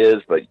know who he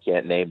is, but you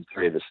can't name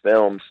 3 of his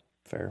films.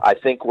 Fair. I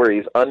think where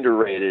he's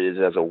underrated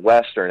is as a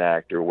Western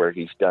actor, where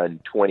he's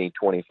done 20,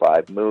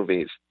 25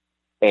 movies.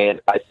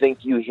 And I think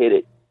you hit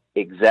it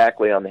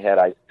exactly on the head.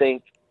 I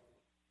think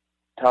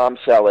Tom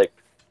Selleck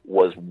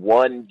was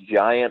one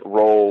giant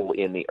role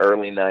in the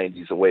early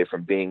 90s away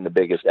from being the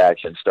biggest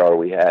action star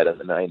we had in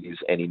the 90s,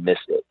 and he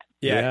missed it.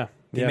 Yeah,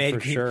 for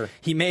sure.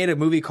 He made a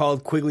movie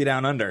called Quigley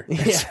Down Under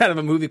instead of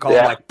a movie called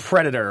like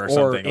Predator or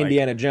something. Or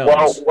Indiana Jones.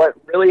 Well, what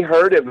really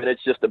hurt him, and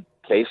it's just a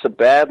case of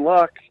bad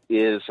luck,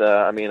 is,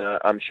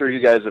 I'm sure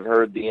you guys have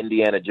heard the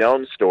Indiana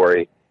Jones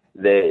story,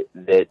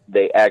 that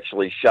they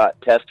actually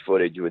shot test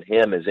footage with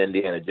him as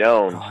Indiana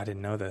Jones. Oh, I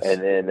didn't know this.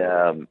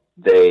 And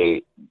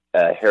then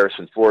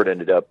Harrison Ford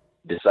ended up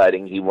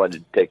deciding he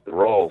wanted to take the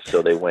role,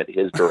 so they went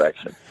his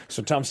direction.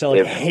 So Tom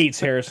Selleck hates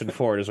Harrison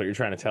Ford, is what you're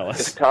trying to tell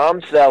us. If Tom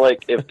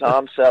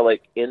Selleck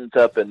ends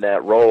up in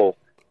that role,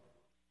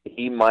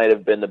 he might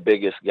have been the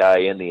biggest guy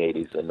in the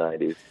 80s and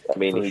 90s. I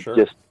mean,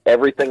 just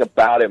everything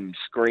about him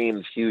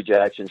screams huge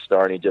action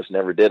star, and he just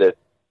never did it.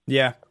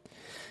 Yeah.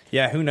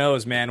 Yeah, who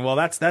knows, man? Well,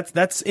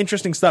 that's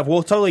interesting stuff.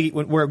 We're getting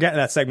to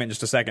that segment in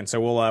just a second, so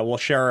we'll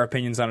share our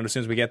opinions on it as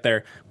soon as we get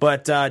there.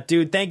 But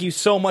dude, thank you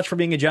so much for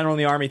being a general in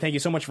the Army. Thank you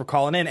so much for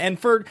calling in and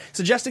for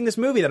suggesting this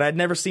movie that I'd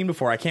never seen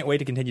before. I can't wait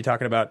to continue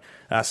talking about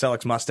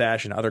Selleck's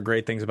mustache and other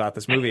great things about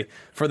this movie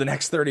for the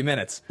next 30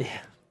 minutes. Yeah.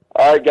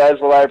 All right, guys.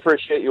 Well, I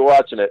appreciate you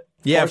watching it.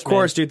 Yeah, of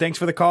course, dude. Thanks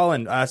for the call,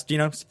 and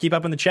keep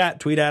up in the chat,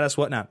 tweet at us,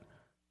 whatnot.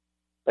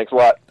 Thanks a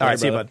lot. All right,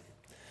 see you, bud.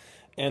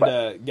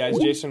 And guys,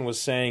 Jason was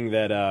saying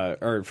that,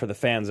 or for the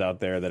fans out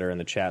there that are in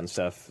the chat and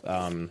stuff,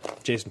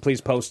 Jason, please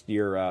post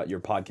your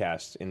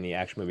podcast in the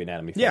Action Movie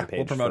Anatomy fan page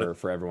we'll promote it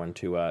for everyone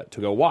to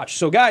go watch.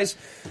 So, guys,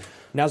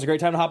 now's a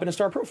great time to hop into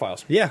Star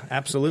Profiles. Yeah,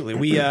 absolutely.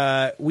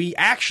 We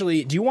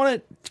actually, do you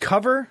want to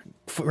cover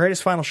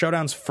Greatest Final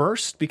Showdowns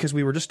first, because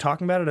we were just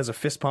talking about it as a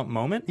fist pump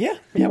moment? Yeah,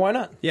 why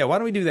not? Yeah, why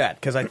don't we do that?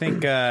 Because I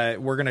think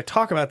we're going to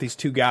talk about these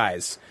two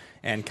guys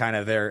and kind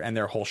of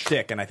their whole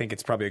shtick, and I think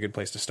it's probably a good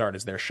place to start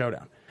is their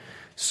showdown.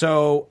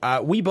 So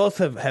we both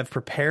have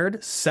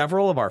prepared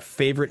several of our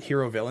favorite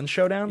hero-villain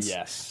showdowns.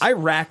 Yes. I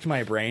racked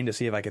my brain to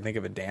see if I could think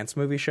of a dance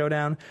movie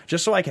showdown,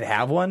 just so I could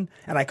have one,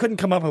 and I couldn't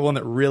come up with one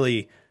that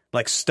really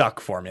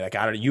stuck for me. Like,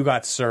 I don't know, You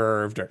Got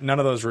Served, or none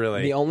of those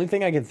really. The only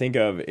thing I can think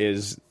of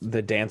is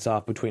the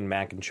dance-off between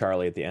Mac and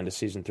Charlie at the end of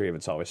Season 3 of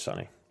It's Always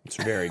Sunny. It's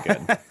very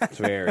good. It's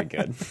very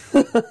good.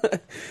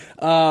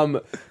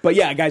 But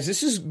yeah, guys,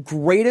 this is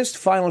greatest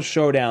final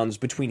showdowns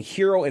between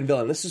hero and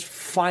villain. This is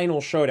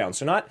final showdown.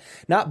 So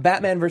not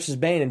Batman versus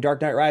Bane and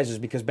Dark Knight Rises,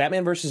 because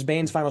Batman versus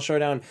Bane's final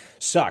showdown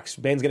sucks.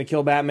 Bane's going to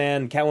kill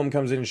Batman, Catwoman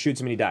comes in and shoots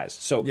him and he dies.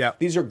 So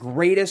these are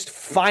greatest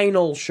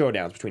final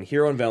showdowns between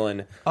hero and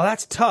villain. Oh,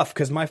 that's tough,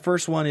 because my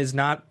first one is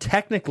not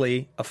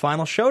technically a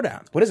final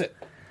showdown. What is it?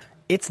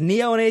 It's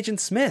Neo and Agent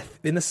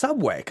Smith in the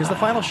subway, because the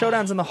final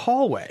showdown's in the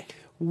hallway.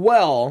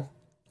 Well,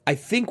 I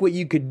think what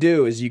you could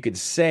do is you could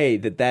say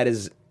that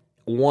is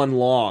one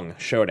long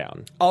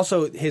showdown.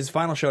 Also, his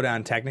final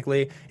showdown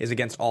technically is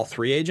against all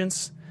three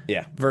agents.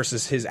 Yeah.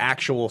 Versus his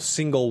actual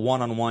single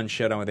one-on-one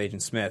showdown with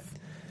Agent Smith.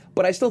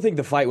 But I still think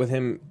the fight with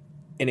him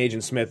and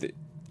Agent Smith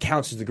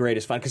counts as the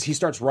greatest fight, because he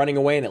starts running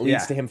away and it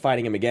leads to him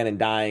fighting him again and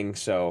dying,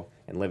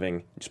 and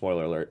living.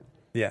 Spoiler alert.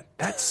 Yeah.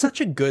 That's such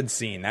a good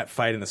scene, that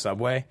fight in the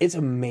subway. It's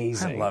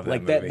amazing. I love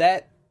that movie.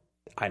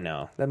 I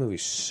know. That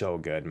movie's so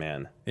good,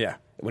 man. Yeah.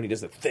 When he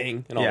does the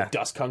thing and all the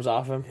dust comes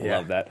off him. I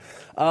love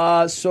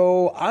that.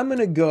 So I'm going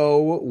to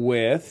go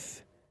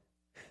with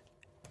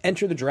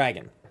Enter the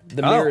Dragon.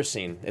 The mirror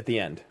scene at the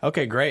end.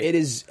 Okay, great. It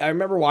is. I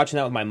remember watching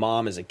that with my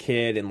mom as a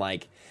kid, and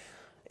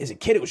as a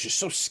kid, it was just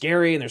so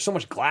scary, and there's so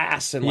much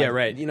glass, and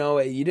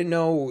you didn't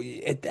know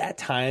at that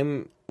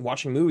time.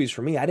 Watching movies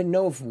for me, I didn't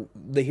know if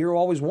the hero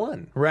always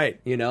won.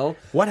 Right.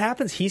 What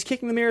happens? He's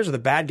kicking the mirrors, or the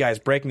bad guy's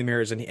breaking the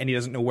mirrors, and he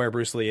doesn't know where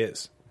Bruce Lee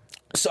is.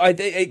 So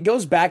it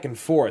goes back and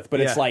forth,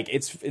 but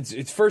it's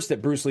it's first that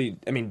Bruce Lee.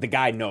 I mean, the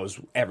guy knows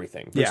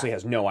everything. Bruce Lee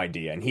has no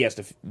idea, and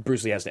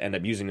Bruce Lee has to end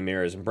up using the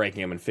mirrors and breaking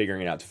them and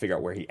figuring it out to figure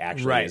out where he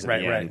actually is.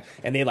 Right.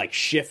 And they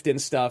shift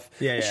and stuff.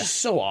 Yeah, it's just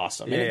so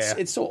awesome. And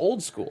it's so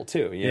old school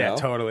too. You know?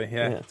 Totally.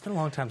 Yeah, it's been a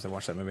long time since I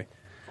watched that movie.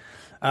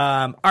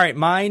 All right,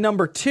 my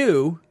number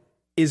 2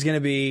 is going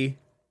to be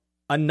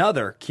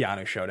another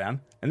Keanu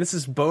showdown, and this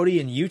is Bodhi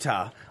in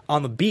Utah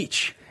on the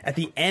beach at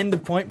the end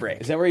of Point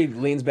Break. Is that where he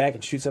leans back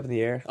and shoots up in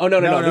the air? Oh,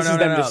 no.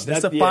 This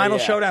is the final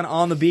showdown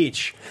on the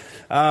beach,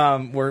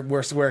 where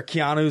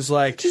Keanu's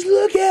like, just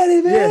look at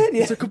it, man.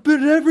 It's like, I've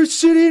been in every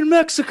city in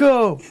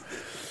Mexico.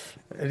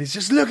 And he's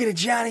just, look at it,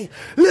 Johnny.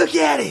 Look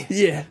at it.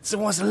 Yeah. It's a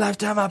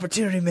once-in-a-lifetime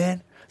opportunity,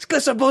 man. It's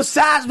close on both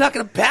sides. I'm not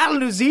going to paddle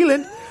New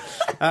Zealand.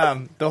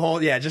 The whole,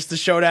 just the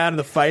showdown and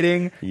the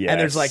fighting. Yes. And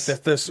there's like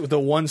the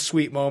one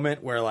sweet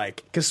moment where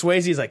like, because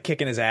Swayze's like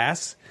kicking his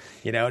ass,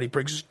 and he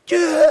brings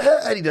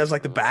and he does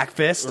like the back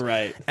fist.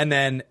 Right. And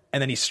then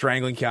he's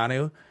strangling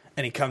Keanu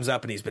and he comes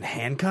up and he's been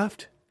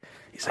handcuffed.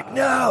 He's like,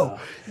 no.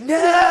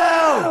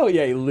 Oh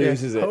yeah, he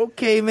loses it.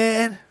 Okay,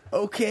 man.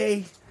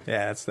 Okay.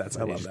 Yeah, that's I He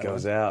love just that.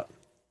 goes out,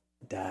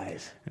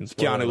 dies. And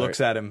Spoiler Keanu alert. looks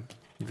at him,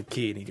 the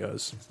key, and he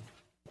goes,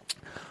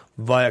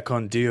 "Vaya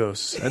con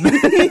Dios," and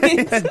then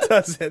he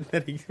does it. And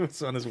then he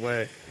goes on his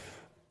way.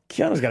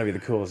 Keanu's got to be the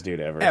coolest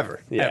dude ever.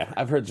 Yeah, Ever.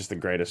 I've heard just the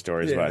greatest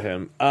stories about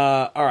him.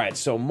 All right,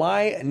 so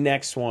my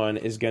next one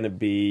is going to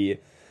be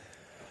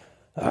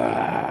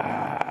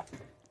Guy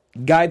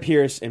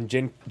Pearce and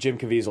Jim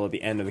Caviezel at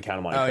the end of The Count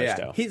of Monte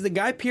Cristo. He's the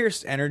Guy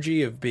Pearce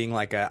energy of being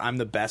like I'm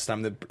the best.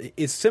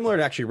 Is similar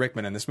to actually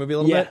Rickman in this movie a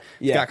little bit.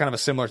 He's got kind of a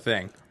similar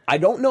thing. I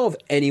don't know if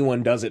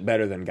anyone does it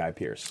better than Guy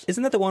Pearce.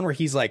 Isn't that the one where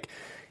he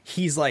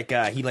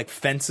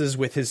fences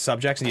with his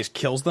subjects and he just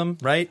kills them,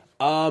 right?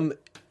 What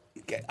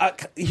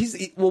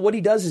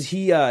he does is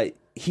he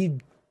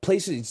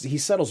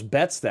settles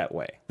bets that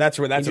way. That's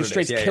he just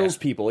straight kills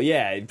people.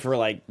 Yeah, for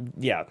It's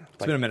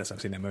been a minute since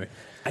I've seen that movie.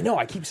 I know.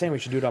 I keep saying we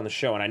should do it on the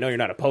show, and I know you're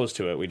not opposed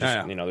to it. We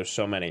just, there's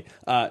so many.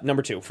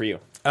 Number 2 for you.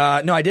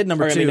 No, I did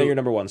number 2. You're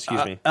number 1.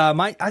 Excuse me.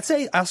 I'll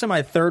say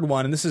my third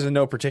one, and this is in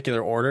no particular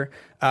order.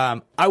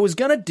 I was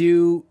gonna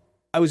do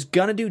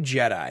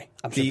Jedi.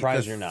 I'm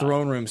surprised you're not.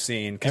 Throne room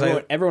scene.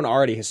 Everyone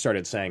already has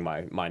started saying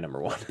my number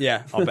 1.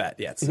 Yeah, I'll bet.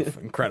 Yeah, it's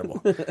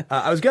incredible.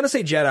 I was gonna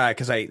say Jedi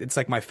because it's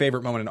like my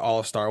favorite moment in all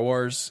of Star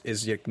Wars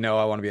is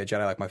I want to be a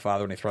Jedi like my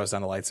father when he throws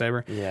down the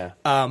lightsaber. Yeah.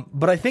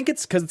 But I think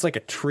it's because it's like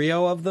a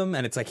trio of them,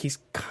 and it's like he's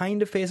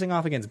kind of facing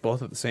off against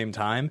both at the same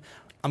time.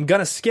 I'm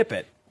gonna skip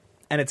it,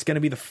 and it's gonna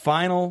be the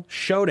final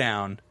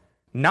showdown,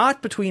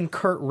 not between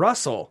Kurt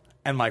Russell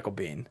and Michael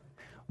Biehn,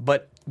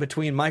 but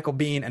between Michael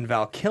Biehn and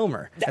Val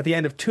Kilmer at the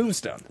end of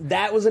Tombstone.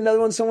 That was another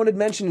one someone had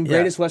mentioned in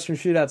Greatest Western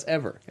Shootouts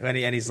Ever. And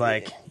he's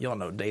like, you don't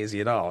know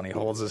Daisy at all. And he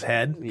holds his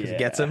head because he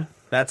gets him.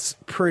 That's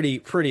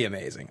pretty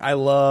amazing. I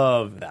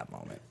love that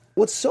moment.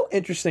 What's so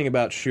interesting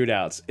about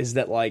shootouts is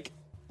that, like,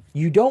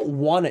 you don't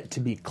want it to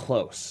be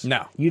close.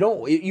 No. You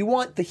don't. You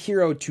want the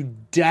hero to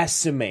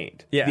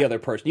decimate the other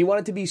person. You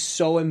want it to be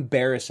so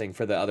embarrassing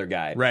for the other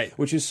guy. Right.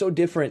 Which is so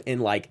different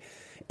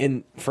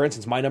for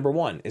instance, my number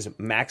 1 is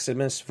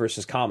Maximus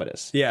versus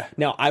Commodus. Yeah.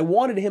 Now, I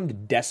wanted him to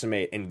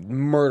decimate and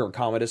murder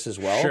Commodus as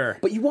well. Sure.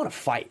 But you want a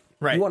fight.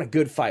 Right. You want a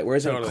good fight.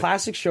 Whereas in a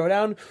classic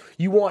showdown,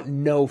 you want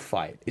no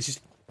fight. It's just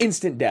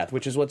instant death,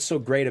 which is what's so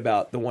great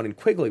about the one in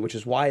Quigley, which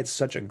is why it's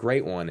such a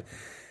great one,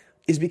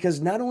 is because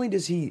not only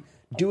does he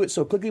do it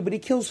so quickly, but he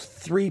kills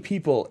 3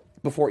 people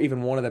before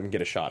even one of them can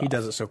get a shot off. He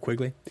does it so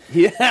quickly.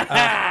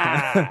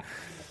 Yeah.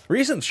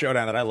 Recent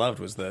showdown that I loved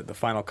was the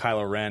final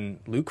Kylo Ren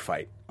Luke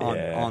fight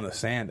on the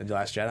sand in The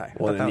Last Jedi. I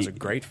thought that was a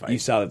great fight. You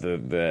saw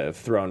that the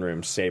throne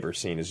room saber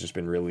scene has just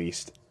been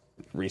released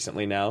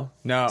recently now.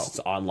 No.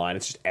 It's online.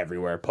 It's just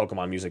everywhere.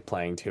 Pokemon music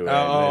playing to it.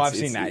 I've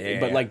seen that. Yeah,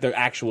 but like the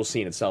actual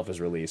scene itself is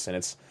released, and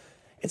it's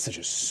such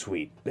a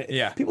sweet.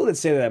 Yeah. People that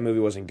say that movie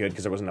wasn't good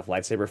because there wasn't enough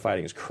lightsaber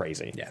fighting is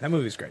crazy. Yeah, that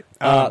movie's great.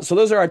 So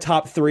those are our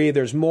top 3.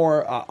 There's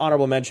more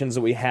honorable mentions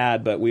that we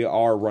had, but we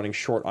are running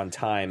short on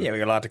time. Yeah, we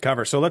got a lot to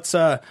cover. So let's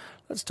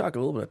talk a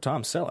little bit of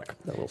Tom Selleck.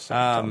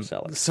 Tom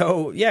Selleck.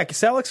 So,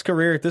 Selleck's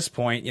career at this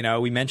point,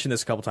 we mentioned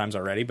this a couple times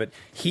already, but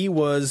he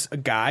was a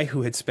guy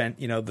who had spent,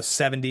 the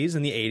 70s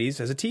and the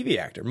 80s as a TV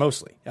actor,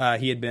 mostly.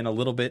 He had been a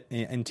little bit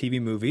in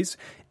TV movies,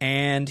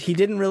 and he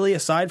didn't really,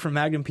 aside from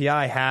Magnum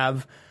P.I.,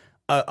 have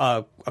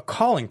a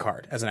calling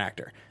card as an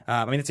actor.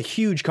 It's a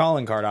huge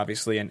calling card,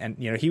 obviously, and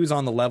he was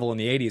on the level in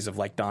the 80s of,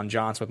 like, Don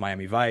Johnson with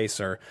Miami Vice,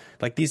 or,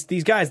 like,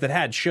 these guys that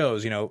had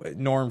shows,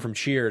 Norm from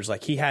Cheers,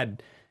 like,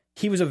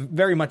 he was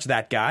very much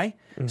that guy.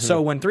 Mm-hmm.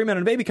 So when 3 Men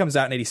and a Baby comes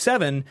out in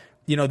 87,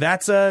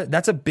 that's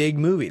a big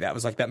movie. That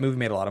was like, that movie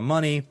made a lot of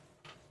money.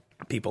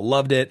 People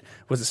loved it.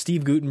 Was it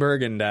Steve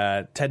Guttenberg and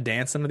Ted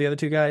Danson are the other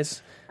 2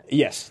 guys?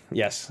 Yes.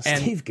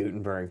 And Steve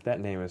Guttenberg. That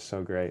name is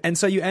so great. And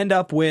so you end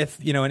up with,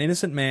 An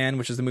Innocent Man,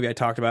 which is the movie I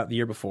talked about the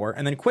year before.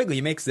 And then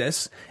Quigley makes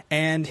this.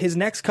 And his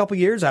next couple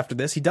years after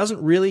this, he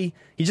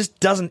just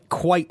doesn't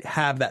quite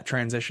have that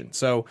transition.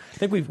 So I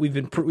think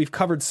we've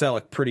covered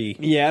Selleck pretty.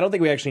 Yeah, I don't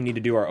think we actually need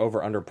to do our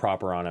over-under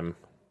proper on him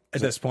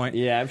at this point.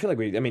 Yeah, I feel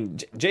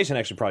like Jason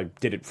actually probably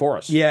did it for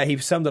us. Yeah, he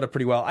summed it up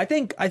pretty well. I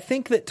think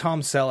that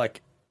Tom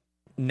Selleck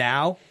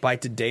now, by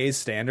today's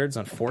standards,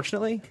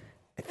 unfortunately,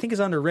 I think is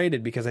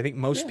underrated because I think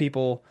most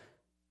people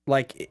our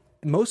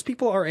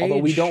age. Although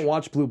we don't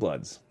watch Blue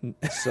Bloods,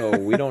 so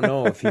we don't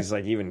know if he's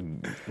like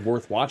even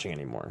worth watching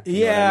anymore.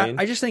 You know what I mean?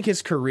 I just think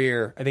his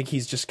career. I think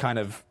he's just kind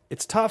of.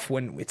 It's tough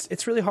when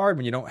it's really hard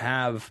when you don't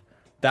have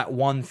that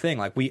one thing.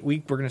 Like we're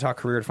going to talk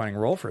career defining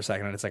role for a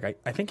second, and it's like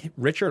I think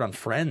Richard on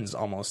Friends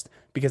almost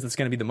because it's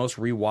going to be the most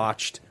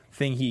rewatched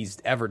thing he's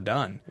ever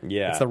done.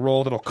 Yeah, it's the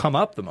role that'll come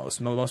up the most.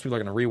 Most people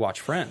are going to rewatch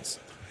Friends.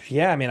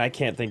 Yeah, I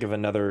can't think of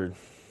another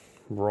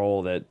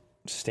role that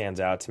stands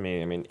out to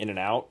me. In and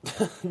Out,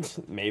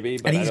 maybe,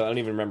 but I don't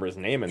even remember his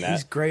name in that.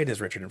 He's great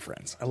as Richard in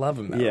Friends. I love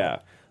him.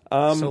 Yeah,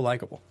 so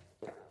likable.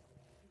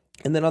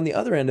 And then on the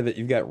other end of it,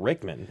 you've got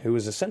Rickman, who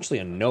is essentially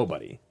a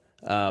nobody.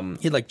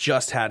 He like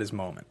just had his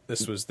moment.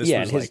 This was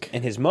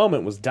and his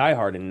moment was Die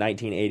Hard in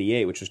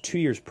 1988, which was 2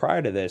 years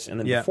prior to this. And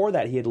then before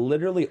that, he had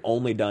literally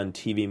only done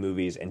TV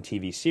movies and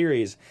TV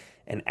series.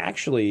 And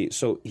actually,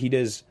 so he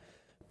does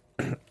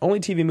only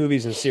TV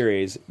movies and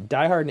series.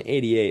 Die Hard in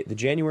 88, The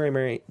January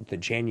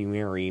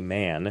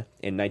Man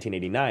in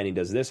 1989. He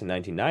does this in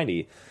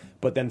 1990.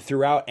 But then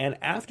throughout and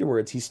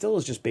afterwards, he still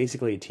is just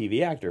basically a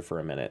TV actor for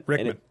a minute.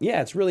 Rickman.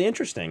 It's really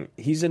interesting.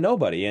 He's a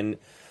nobody. And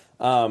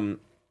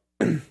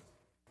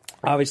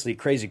obviously,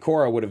 Crazy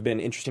Cora would have been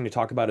interesting to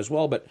talk about as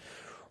well. But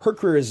her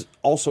career is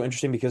also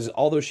interesting because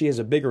although she is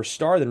a bigger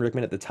star than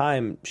Rickman at the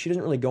time, she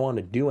doesn't really go on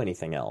to do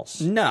anything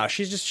else. No,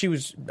 she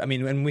was, I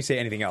mean, when we say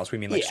anything else, we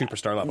mean like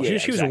superstar level.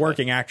 She was a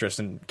working actress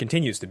and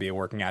continues to be a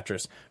working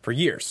actress for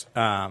years.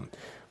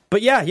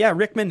 But yeah,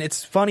 Rickman,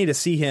 it's funny to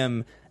see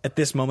him at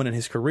this moment in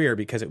his career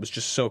because it was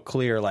just so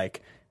clear,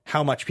 like,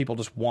 how much people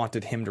just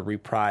wanted him to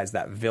reprise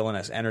that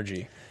villainous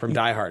energy from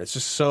Die Hard. It's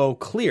just so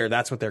clear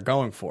that's what they're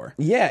going for.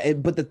 Yeah,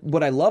 but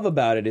what I love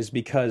about it is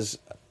because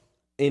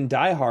in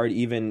Die Hard,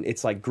 even,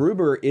 it's like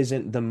Gruber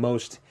isn't the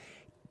most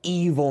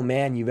evil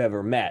man you've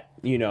ever met.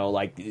 You know,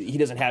 like,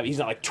 he's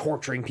not like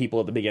torturing people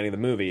at the beginning of the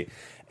movie.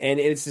 And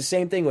it's the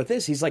same thing with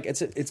this. He's like,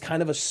 it's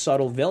kind of a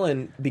subtle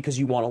villain because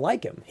you want to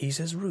like him.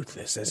 He's as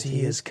ruthless as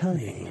he is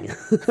cunning.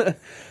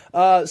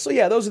 So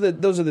yeah, those are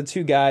the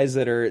two guys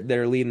that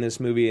are leading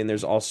this movie. And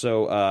there's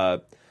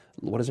also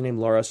what is her name?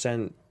 Laura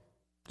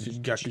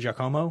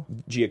Giacomo?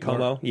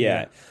 Giacomo,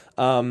 yeah.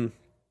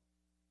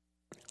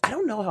 I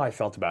don't know how I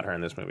felt about her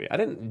in this movie. I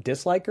didn't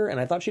dislike her,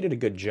 and I thought she did a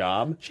good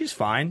job. She's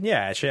fine.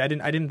 Yeah, I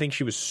didn't think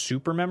she was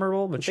super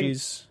memorable, but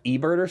she's...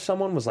 Ebert or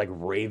someone was like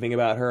raving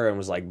about her and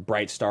was like,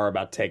 bright star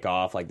about to take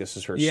off. Like, this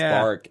is her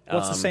spark. Well,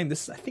 it's the same.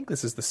 I think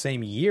this is the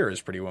same year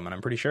as Pretty Woman.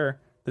 I'm pretty sure.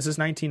 This is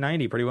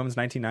 1990. Pretty Woman's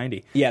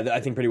 1990. Yeah,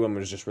 I think Pretty Woman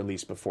was just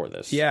released before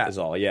this. Yeah. Is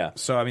all, yeah.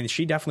 So, I mean,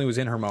 she definitely was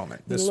in her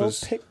moment. This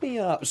was... pick me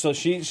up. So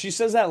she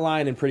says that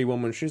line in Pretty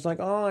Woman. She's like,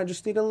 oh, I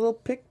just need a little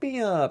pick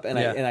me up. And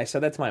I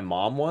said that to my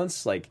mom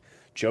once, like,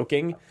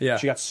 joking. Yeah.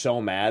 She got so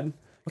mad.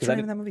 What's the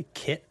name of that movie?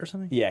 Kit or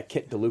something? Yeah,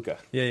 Kit DeLuca.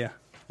 Yeah.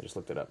 I just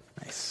looked it up.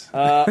 Nice.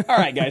 All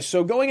right, guys.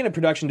 So going into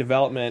production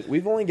development,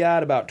 we've only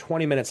got about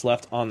 20 minutes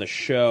left on the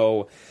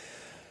show.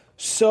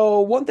 So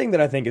one thing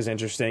that I think is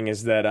interesting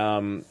is that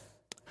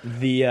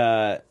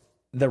the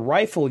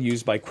rifle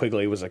used by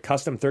Quigley was a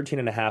custom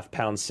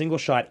 13.5-pound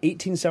single-shot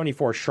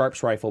 1874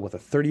 Sharps rifle with a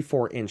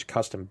 34-inch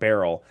custom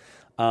barrel.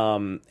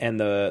 And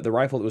the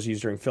rifle that was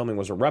used during filming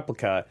was a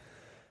replica.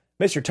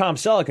 Mr. Tom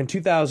Selleck in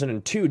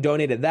 2002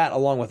 donated that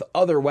along with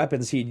other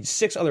weapons. He had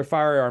 6 other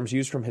firearms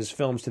used from his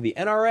films to the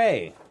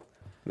NRA.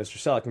 Mr.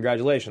 Selleck,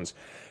 congratulations.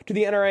 To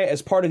the NRA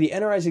as part of the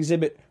NRA's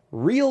exhibit,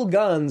 Real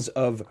Guns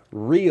of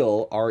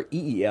Real,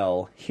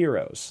 R-E-E-L,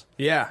 Heroes.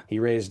 Yeah. He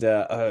raised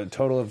a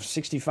total of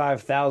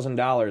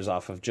 $65,000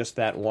 off of just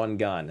that one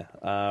gun.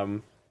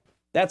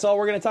 That's all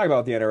we're going to talk about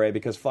with the NRA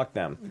because fuck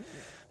them.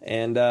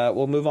 And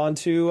we'll move on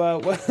to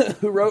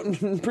who wrote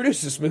and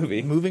produced this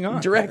movie. Moving on.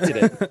 Directed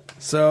it.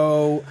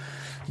 So,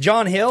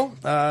 John Hill,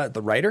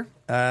 the writer,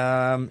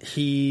 I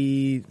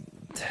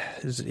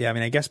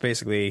guess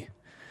basically...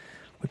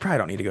 We probably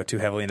don't need to go too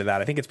heavily into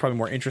that. I think it's probably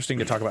more interesting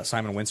to talk about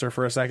Simon Windsor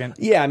for a second.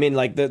 Yeah, I mean,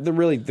 like,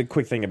 the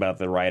quick thing about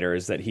the writer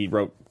is that he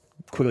wrote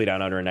Quigley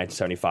Down Under in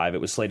 1975.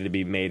 It was slated to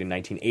be made in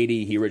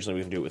 1980. He originally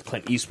was going to do it with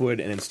Clint Eastwood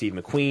and then Steve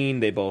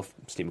McQueen.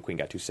 Steve McQueen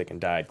got too sick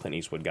and died. Clint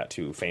Eastwood got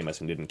too famous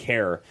and didn't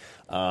care.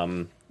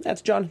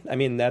 That's John. I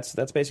mean, that's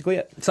basically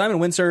it. Simon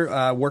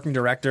Windsor, working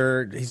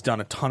director. He's done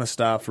a ton of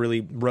stuff.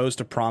 Really rose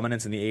to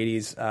prominence in the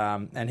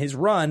 80s. And his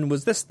run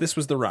was this. This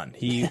was the run.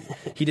 He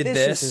did this.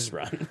 This is his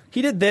run.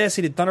 He did this.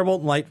 He did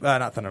Thunderbolt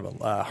not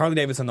Thunderbolt. Harley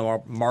Davidson,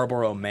 the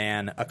Marlboro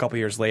Man, a couple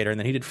years later, and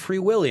then he did Free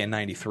Willy in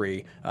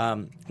 '93,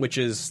 which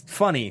is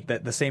funny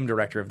that the same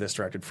director of this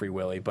directed Free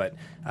Willy. But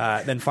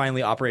then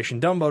finally,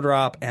 Operation Dumbo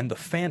Drop and The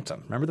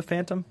Phantom. Remember The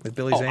Phantom with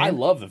Billy Zane? I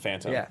love The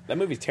Phantom. Yeah, that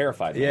movie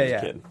terrified me as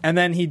a kid. And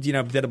then he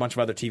did a bunch of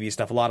other TV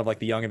stuff, a lot of like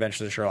The Young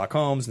Adventures of Sherlock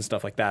Holmes and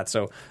stuff like that.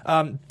 So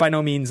by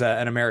no means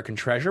an American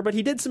treasure, but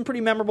he did some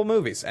pretty memorable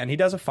movies, and he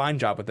does a fine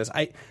job with this.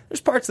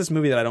 There's parts of this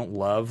movie that I don't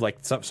love, like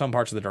some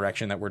parts of the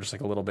direction that were just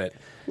like a little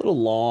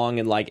long,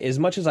 and like as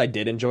much as I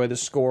did enjoy the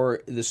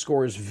score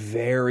is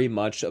very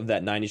much of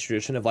that 90s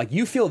tradition of like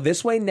you feel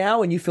this way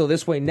now and you feel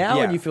this way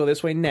now and you feel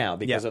this way now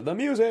because of the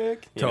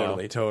music.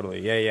 Totally.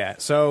 Yeah.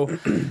 So,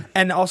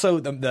 and also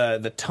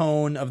the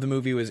tone of the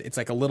movie it's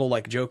like a little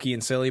like jokey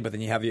and silly, but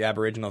then you have the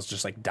Aboriginals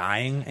just like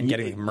dying and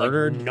getting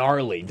murdered, like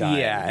gnarly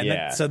dying.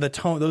 Yeah, so the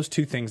tone, those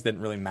two things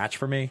didn't really match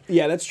for me.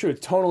 Yeah, that's true.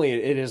 Tonally,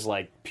 it is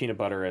like peanut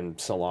butter and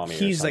salami.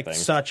 He's like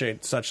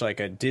such like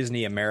a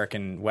Disney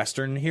American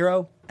Western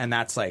hero, and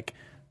that's like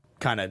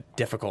kind of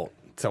difficult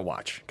to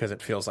watch because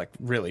it feels like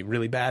really,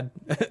 really bad.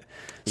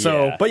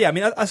 But yeah, I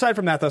mean, aside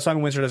from that, though,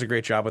 Simon Windsor does a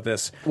great job with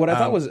this. What I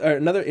thought was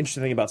another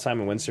interesting thing about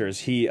Simon Windsor is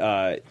he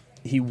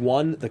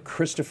won the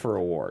Christopher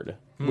Award,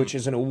 which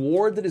is an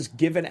award that is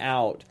given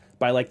out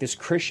by like this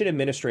Christian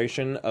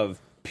administration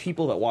of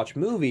people that watch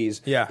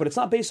movies. Yeah. But it's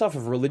not based off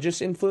of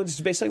religious influence.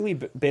 It's basically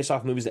based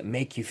off movies that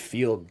make you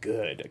feel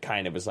good,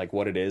 kind of, is like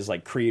what it is.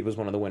 Like Creed was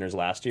one of the winners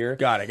last year.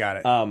 Got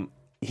it.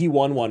 He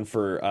won one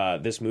for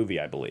this movie,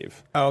 I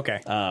believe. Oh, okay.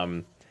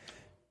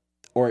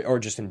 Or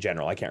just in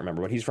general. I can't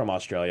remember, but he's from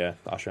Australia,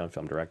 Australian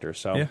film director.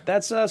 So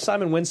that's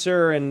Simon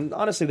Windsor and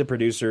honestly the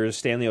producers,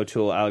 Stanley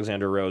O'Toole,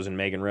 Alexander Rose, and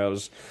Megan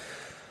Rose.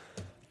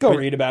 Go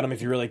read about them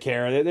if you really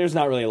care. There's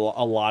not really a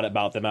lot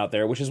about them out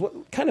there, which is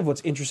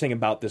what's interesting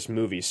about this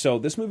movie. So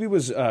this movie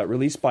was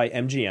released by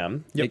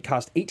MGM. Yep. It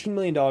cost $18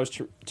 million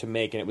to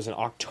make, and it was an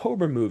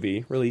October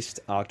movie, released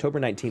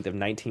October 19th of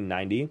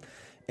 1990.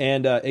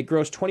 And it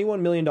grossed $21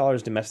 million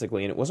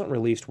domestically, and it wasn't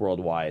released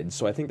worldwide.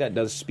 So I think that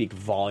does speak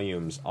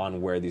volumes on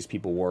where these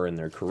people were in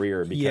their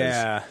career,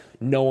 because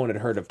no one had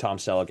heard of Tom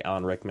Selleck,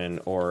 Alan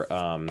Rickman, or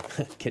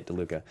Kit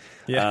DeLuca.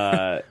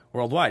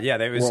 Worldwide,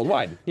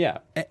 worldwide, yeah.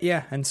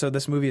 Yeah, and so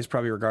this movie is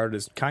probably regarded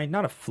as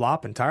not a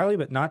flop entirely,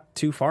 but not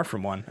too far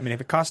from one. I mean, if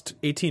it cost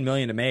 $18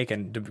 million to make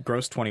and to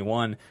gross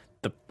 21,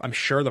 I'm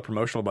sure the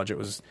promotional budget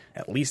was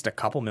at least a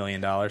couple $1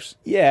 million.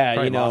 Yeah,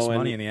 probably lost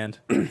money in the end.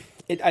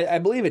 I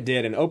believe it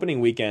did. In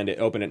opening weekend, it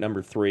opened at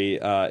number 3.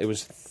 It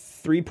was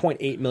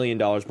 $3.8 million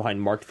behind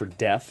Marked for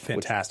Death.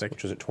 Fantastic.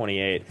 Which was at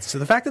 28. So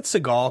the fact that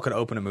Seagal could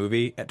open a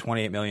movie at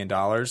 $28 million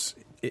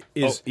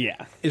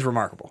is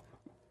remarkable.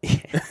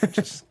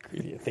 Just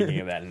thinking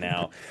of that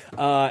now.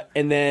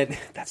 And then,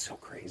 that's so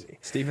crazy.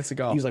 Steven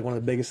Seagal. He's like one of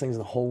the biggest things in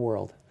the whole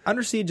world.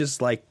 Under Siege is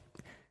like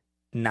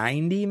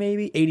 90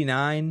 maybe,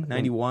 89,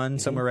 91,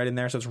 somewhere right in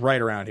there. So it's right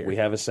around here. We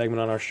have a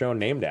segment on our show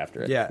named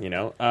after it. Yeah. You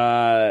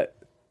know?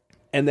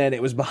 And then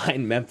it was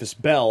behind Memphis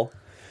Belle,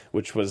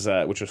 which was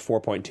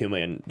 $4.2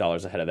 million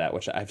ahead of that,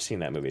 which I've seen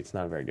that movie. It's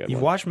not a very good one.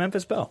 You've watched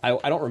Memphis Belle? I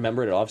don't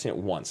remember it at all. I've seen it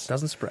once.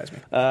 Doesn't surprise me.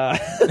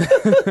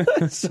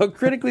 So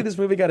critically, this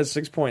movie got a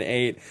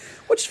 6.8,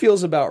 which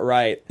feels about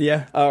right.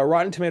 Yeah.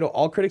 Rotten Tomato,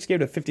 all critics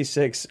gave it a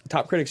 56.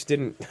 Top critics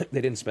didn't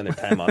spend their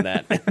time on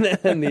that. And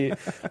then the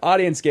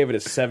audience gave it a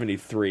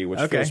 73, which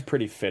feels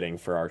pretty fitting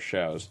for our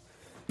shows.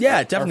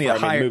 Yeah, definitely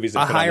a movies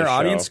higher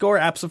audience score.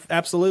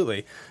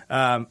 Absolutely.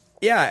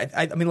 Yeah,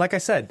 I mean, like I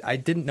said, I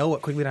didn't know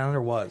what Quigley Down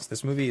Under was.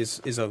 This movie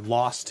is a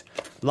lost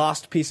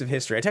piece of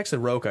history. I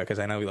texted Roca because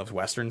I know he loves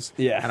westerns.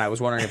 Yeah, and I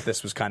was wondering if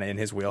this was kind of in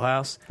his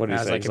wheelhouse. What did he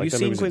say? I was like, "Have you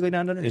seen Quigley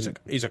Down Under?" He's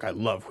like, "I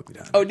love Quigley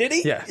Down Under." Oh, did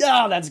he? Yeah.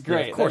 Oh, that's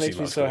great. Yeah, of course, that makes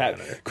me so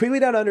happy.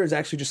 Quigley Down Under is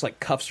actually just like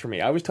Cuffs for me.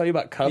 I always tell you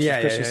about Cuffs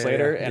with Christian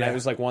Slater, and it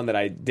was like one that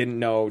I didn't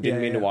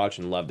mean to watch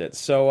and loved it.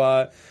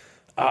 So.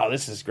 Oh,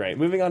 this is great.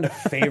 Moving on to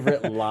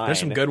favorite line. There's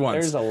some good ones.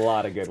 There's a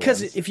lot of good ones.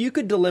 Because if you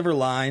could deliver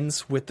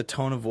lines with the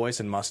tone of voice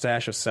and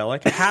mustache of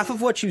Selleck, half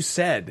of what you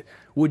said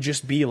would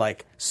just be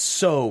like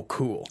so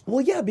cool.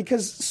 Well, yeah,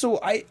 because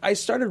I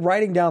started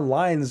writing down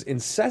lines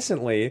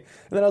incessantly, and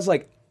then I was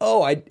like,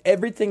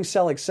 everything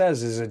Selleck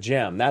says is a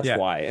gem. That's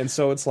why. And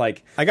so it's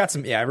like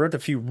I wrote a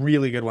few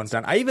really good ones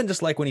down. I even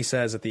just like when he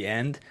says at the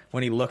end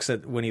when he looks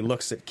at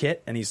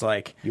Kit and he's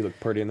like, "You look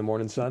pretty in the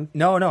morning sun."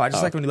 No, I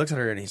just like when he looks at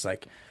her and he's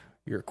like,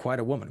 "You're quite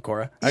a woman,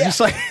 Cora." I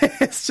just like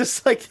it's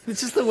just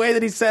the way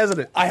that he says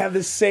it. I have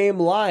the same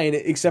line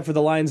except for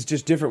the line's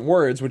just different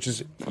words, which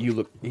is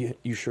you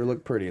sure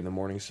look pretty in the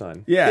morning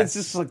sun. Yeah, it's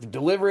just like the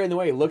delivery and the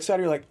way he looks at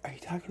her. You're like, are you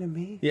talking to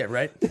me? Yeah,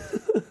 right.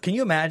 Can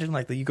you imagine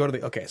you go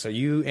to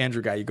you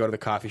Andrew guy, you go to the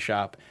coffee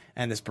shop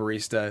and this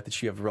barista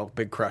that you have a real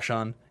big crush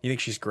on. You think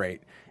she's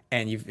great,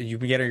 and you've been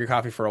getting her your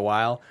coffee for a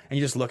while, and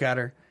you just look at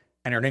her,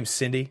 and her name's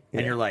Cindy,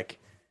 and you're like,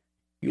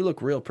 "You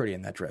look real pretty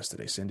in that dress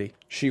today, Cindy."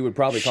 She would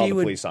probably call the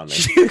police on me.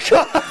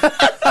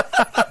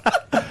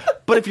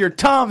 But if you're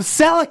Tom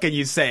Selleck and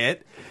you say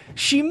it,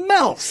 she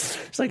melts.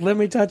 It's like, "Let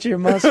me touch your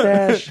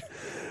mustache."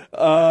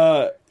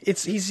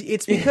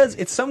 It's because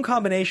it's some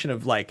combination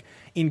of like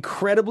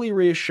incredibly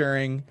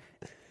reassuring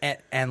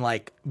and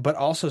like, but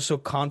also so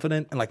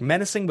confident and like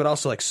menacing, but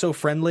also like so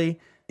friendly.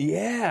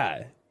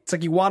 Yeah. It's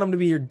like you want him to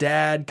be your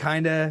dad,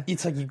 kind of.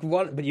 It's like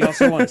but you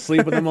also want to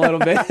sleep with him a little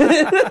bit.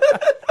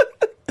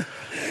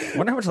 I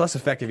wonder how much less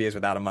effective he is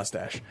without a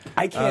mustache.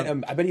 I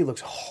can't. I bet he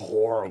looks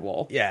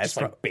horrible. Yeah, it's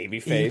like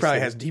baby face.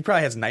 He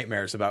probably has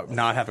nightmares about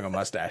not having a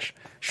mustache,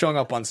 showing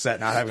up on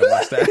set not having a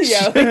mustache.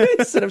 Yeah,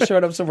 instead of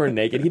showing up somewhere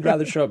naked, he'd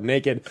rather show up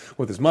naked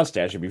with his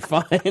mustache and be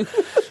fine.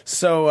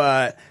 So,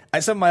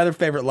 some of my other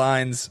favorite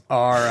lines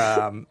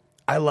are,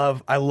 I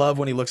love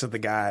when he looks at the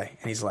guy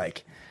and he's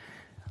like,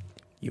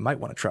 "You might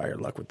want to try your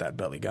luck with that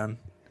belly gun.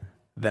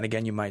 Then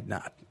again, you might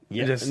not."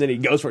 Yeah, and then he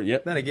goes for it.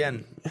 Yep. Then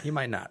again, you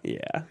might not.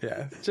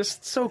 Yeah.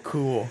 Just so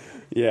cool.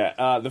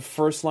 Yeah. The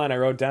first line I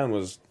wrote down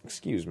was,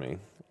 "Excuse me,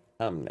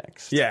 I'm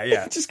next."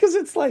 Yeah. Just because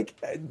it's like,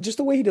 just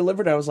the way he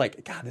delivered it, I was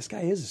like, God, this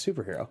guy is a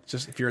superhero.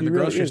 Just if you're in the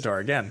grocery store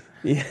again,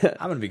 I'm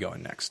going to be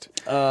going next.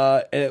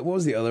 What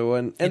was the other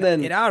one? And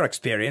then in our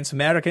experience,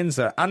 Americans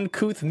are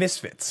uncouth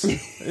misfits.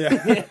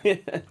 Yeah.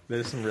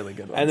 There's some really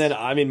good ones. And then,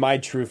 I mean, my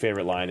true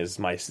favorite line is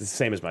the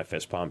same as my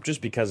fist pump, just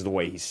because of the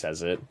way he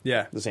says it.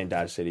 Yeah. The same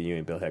Dodge City, you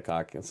and Bill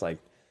Hickok. It's like,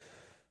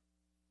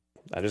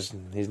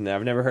 I've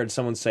never heard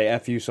someone say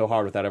 "F you" so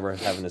hard without ever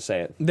having to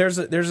say it. There's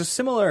a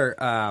similar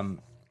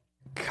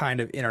kind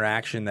of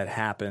interaction that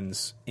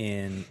happens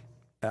in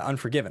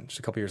Unforgiven, just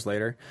a couple years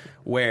later,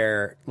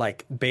 where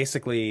like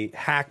basically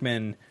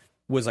Hackman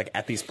was like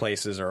at these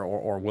places,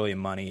 or William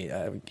Money,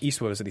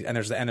 Eastwood was at these, and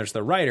there's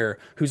the writer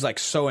who's like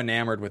so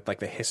enamored with like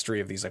the history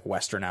of these like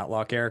Western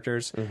outlaw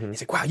characters.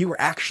 He's like, wow, you were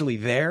actually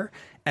there,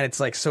 and it's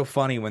like so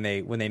funny when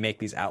they make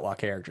these outlaw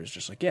characters,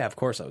 just like, yeah, of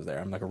course I was there.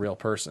 I'm like a real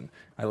person.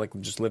 I like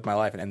just lived my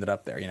life and ended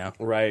up there, you know.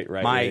 Right.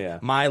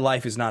 My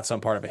life is not some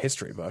part of a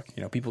history book.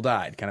 You know, people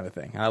died, kind of a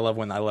thing. And I love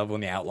when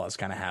the outlaws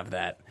kind of have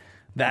that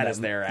as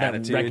their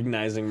attitude.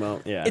 Recognizing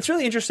moment. Yeah. It's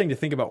really interesting to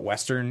think about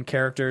Western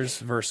characters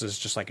versus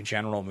just like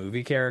general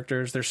movie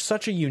characters. There's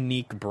such a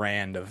unique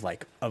brand of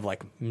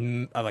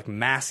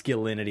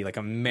masculinity, like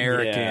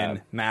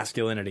American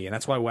masculinity, and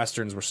that's why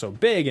Westerns were so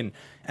big,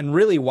 and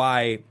really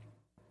why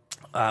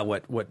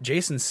what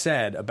Jason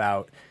said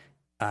about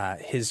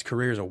his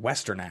career as a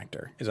Western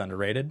actor is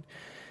underrated.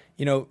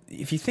 You know,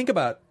 if you think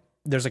about,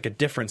 there's like a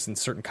difference in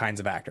certain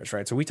kinds of actors,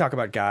 right? So we talk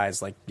about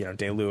guys like, you know,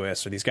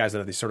 Day-Lewis, or these guys that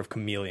are these sort of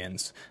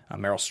chameleons,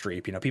 Meryl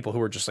Streep, you know, people who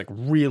are just like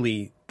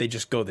really, they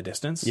just go the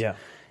distance. Yeah.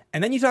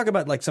 And then you talk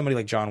about like somebody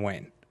like John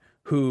Wayne,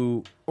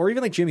 who, or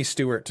even like Jimmy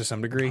Stewart to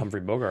some degree. Humphrey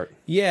Bogart.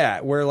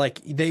 Yeah, where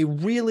like they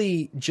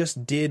really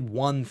just did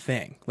one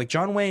thing. Like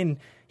John Wayne,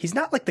 he's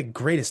not like the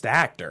greatest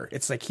actor.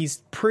 It's like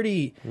he's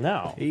pretty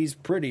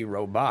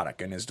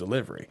robotic in his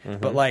delivery.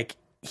 But like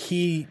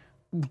he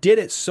did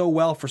it so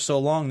well for so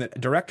long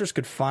that directors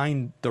could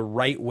find the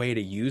right way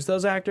to use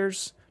those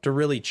actors to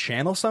really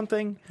channel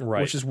something,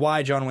 which is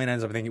why John Wayne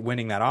ends up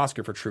winning that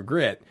Oscar for True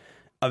Grit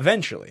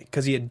eventually,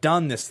 because he had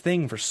done this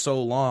thing for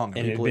so long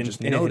and people had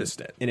just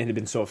noticed it. And it had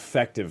been so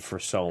effective for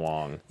so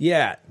long.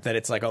 Yeah, that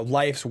it's like a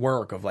life's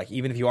work of like,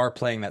 even if you are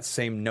playing that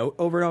same note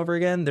over and over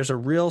again, there's a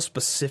real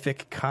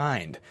specific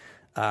kind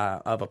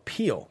of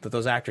appeal that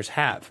those actors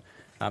have.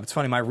 It's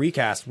funny, my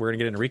recast, we're going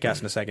to get into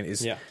recast in a second,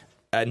 is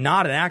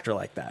not an actor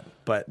like that,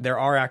 but there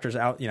are actors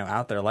out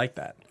there like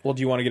that. Well,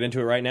 do you want to get into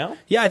it right now?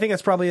 Yeah, I think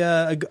that's probably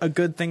a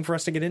good thing for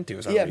us to get into.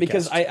 Yeah,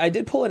 because I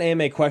did pull an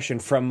AMA question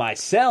from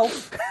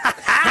myself.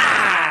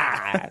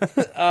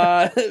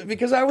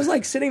 Because I was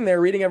like sitting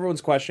there reading everyone's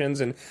questions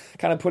and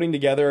kind of putting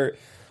together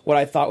what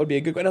I thought would be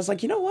a good question. I was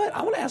like, you know what?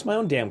 I want to ask my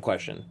own damn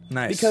question.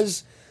 Nice.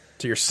 Because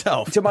to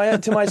yourself. to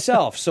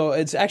myself. So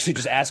it's actually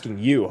just asking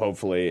you,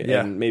 hopefully,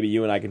 and maybe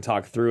you and I can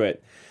talk through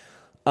it.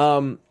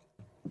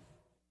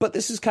 But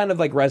this is kind of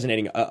like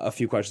resonating a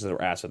few questions that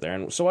were asked out there.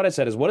 And so what I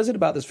said is, what is it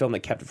about this film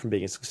that kept it from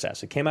being a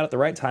success? It came out at the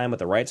right time with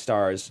the right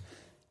stars.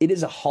 It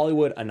is a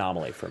Hollywood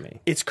anomaly for me.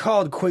 It's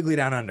called Quigley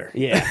Down Under.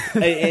 Yeah.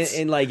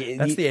 and like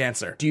that's the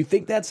answer. Do you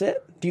think that's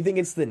it? Do you think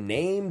it's the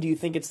name? Do you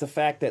think it's the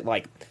fact that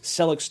like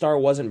Selleck's star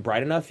wasn't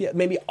bright enough yet?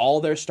 Maybe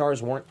all their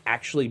stars weren't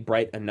actually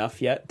bright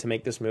enough yet to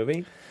make this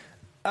movie?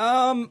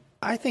 I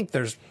think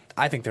there's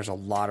a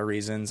lot of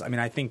reasons. I mean,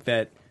 I think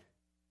that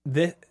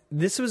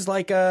this was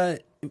like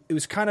it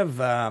was kind of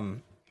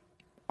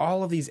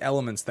all of these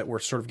elements that were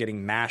sort of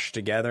getting mashed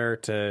together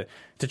to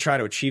try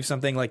to achieve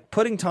something, like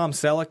putting Tom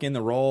Selleck in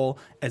the role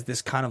as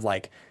this kind of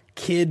like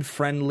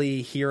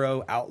kid-friendly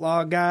hero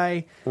outlaw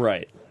guy.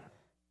 Right.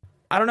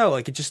 I don't know,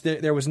 like it just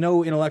there was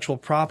no intellectual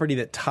property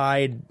that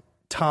tied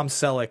Tom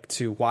Selleck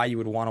to why you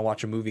would want to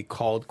watch a movie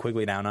called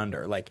Quigley Down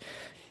Under. Like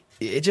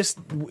it just,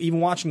 even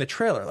watching the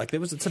trailer, like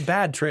it's a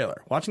bad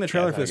trailer. Watching the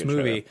trailer for this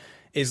movie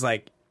is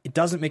like, it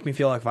doesn't make me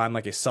feel like if I'm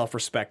like a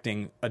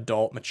self-respecting,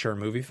 adult, mature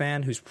movie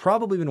fan who's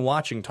probably been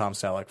watching Tom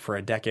Selleck for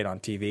a decade on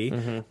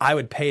TV, I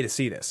would pay to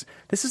see this.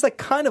 This is like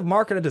kind of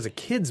marketed as a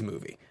kid's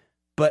movie,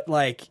 but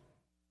like...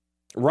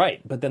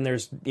 Right, but then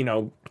there's, you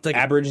know, it's like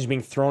Aborigines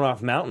being thrown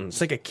off mountains.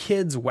 It's like a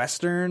kid's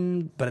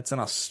Western, but it's in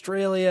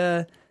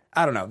Australia.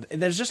 I don't know.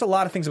 There's just a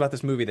lot of things about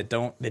this movie that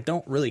don't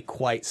really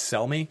quite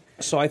sell me.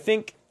 So I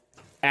think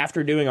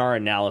after doing our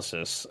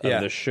analysis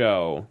of the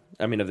show,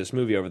 I mean of this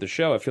movie over the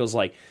show, it feels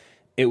like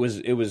it was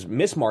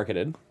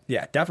mismarketed.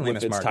 Yeah, definitely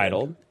with mismarketed. Its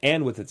title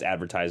and with its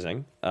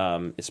advertising,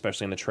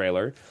 especially in the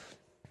trailer.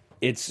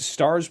 Its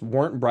stars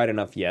weren't bright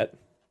enough yet,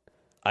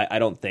 I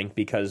don't think,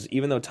 because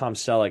even though Tom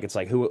Selleck, it's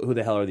like, who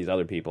the hell are these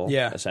other people?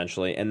 Yeah.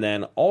 Essentially. And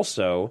then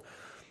also,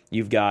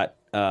 you've got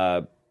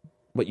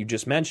what you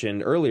just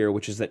mentioned earlier,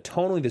 which is that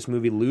tonally this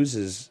movie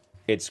loses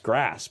its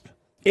grasp.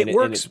 It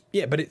works,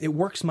 but it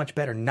works much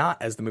better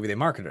not as the movie they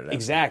marketed it as.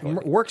 Exactly.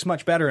 It works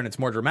much better in its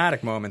more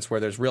dramatic moments where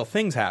there's real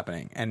things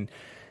happening. And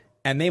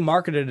they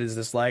marketed it as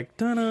this like,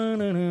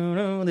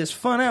 this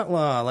fun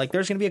outlaw. Like,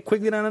 there's going to be a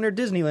Quigley Down Under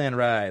Disneyland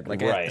ride.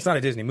 Like, it's not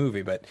a Disney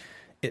movie, but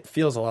it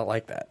feels a lot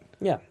like that.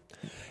 Yeah.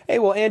 Hey,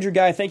 well, Andrew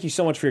Guy, thank you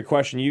so much for your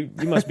question. You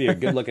must be a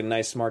good-looking,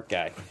 nice, smart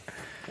guy.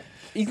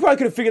 You probably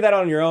could have figured that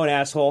out on your own,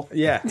 asshole.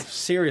 Yeah,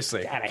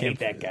 seriously. God, I hate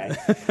that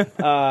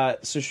guy.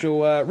 So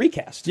she'll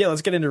recast. Yeah,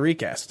 let's get into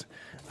recast.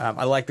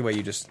 I like the way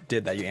you just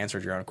did that. You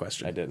answered your own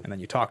question. I did. And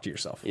then you talked to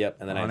yourself. Yep,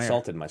 and then I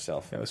insulted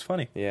myself. That was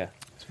funny. Yeah.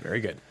 It's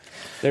very good.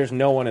 There's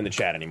no one in the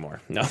chat anymore.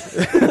 No.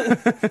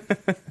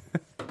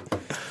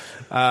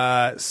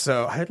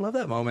 So I love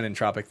that moment in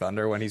Tropic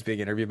Thunder when he's being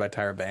interviewed by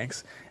Tyra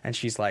Banks, and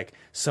she's like,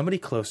 somebody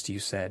close to you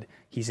said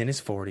he's in his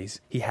 40s,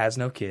 he has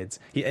no kids,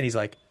 and he's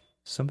like,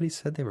 somebody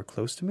said they were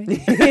close to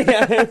me?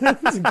 Yeah,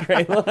 that's a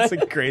great line. It's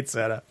a great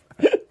setup.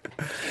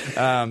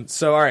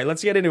 So, all right,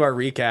 let's get into our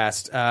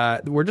recast.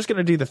 We're just going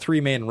to do the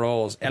three main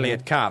roles.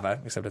 Elliot Kava,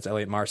 except it's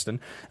Elliot Marston.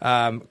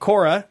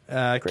 Cora,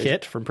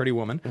 Kit from Pretty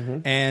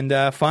Woman.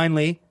 And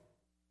finally,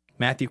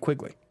 Matthew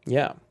Quigley.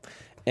 Yeah.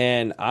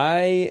 And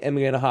I am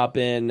going to hop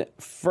in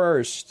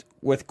first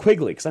with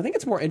Quigley, because I think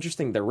it's more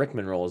interesting. The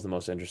Rickman role is the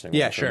most interesting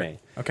one for me.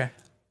 Okay.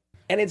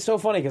 And it's so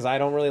funny because I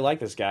don't really like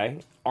this guy.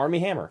 Armie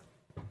Hammer.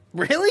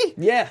 Really?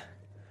 Yeah.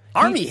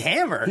 Armie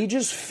Hammer? He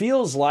just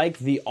feels like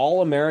the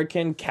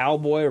all-American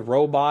cowboy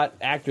robot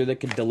actor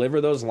that could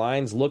deliver those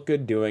lines, look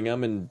good doing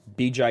them, and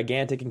be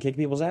gigantic and kick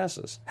people's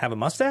asses. Have a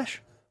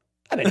mustache?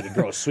 I think he could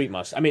grow a sweet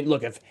mustache. I mean,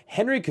 look, if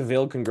Henry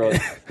Cavill can grow...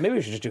 Maybe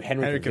we should just do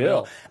Henry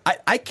Cavill.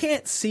 I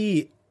can't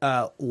see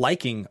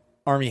liking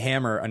Armie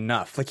Hammer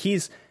enough. Like,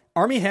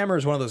 Armie Hammer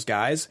is one of those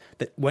guys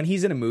that when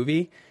he's in a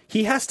movie,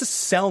 he has to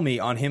sell me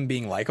on him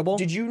being likable.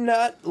 Did you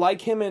not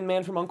like him in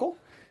Man from U.N.C.L.E.?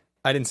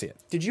 I didn't see it.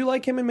 Did you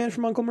like him in Man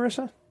from U.N.C.L.E.,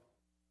 Marissa?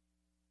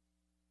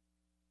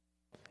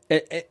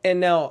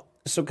 And now,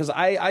 so because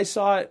I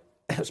saw it,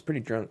 I was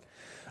pretty drunk.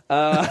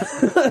 I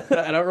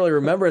don't really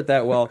remember it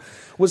that well.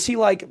 Was he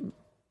like?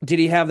 Did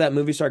he have that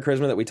movie star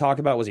charisma that we talked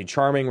about? Was he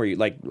charming? Were you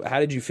like? How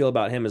did you feel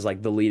about him as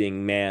like the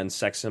leading man,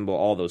 sex symbol,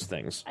 all those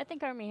things? I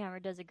think Armie Hammer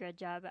does a good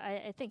job.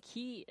 I think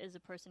he is a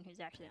person who's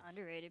actually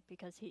underrated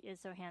because he is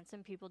so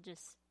handsome. People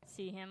just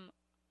see him,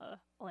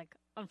 like,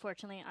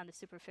 unfortunately, on the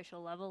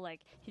superficial level.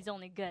 Like, he's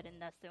only good,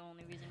 and that's the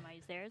only reason why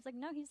he's there. It's like,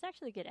 no, he's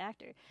actually a good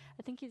actor.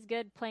 I think he's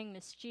good playing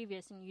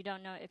mischievous, and you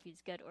don't know if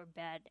he's good or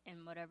bad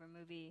in whatever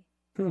movie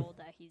role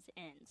that he's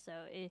in. So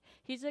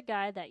he's a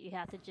guy that you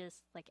have to just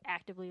like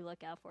actively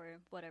look out for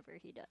whatever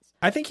he does.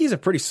 I think he's a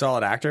pretty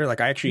solid actor. Like,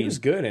 I actually was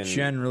good and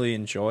generally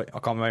enjoy. I'll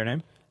call him by your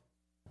name.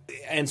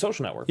 And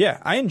Social Network. Yeah,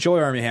 I enjoy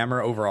Armie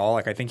Hammer overall.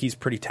 Like, I think he's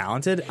pretty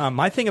talented.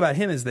 My thing about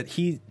him is that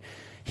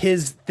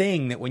his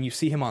thing that when you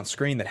see him on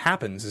screen that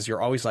happens is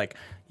you're always like,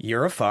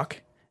 you're a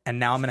fuck, and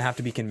now I'm gonna have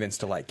to be convinced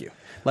to like you.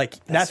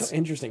 Like, that's so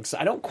interesting. So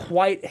I don't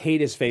quite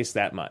hate his face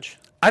that much.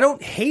 I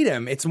don't hate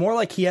him. It's more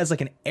like he has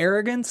like an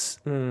arrogance,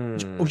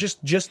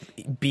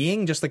 just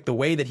being, just like the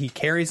way that he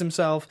carries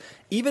himself.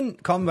 Even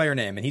Call Me by Your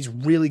Name, and he's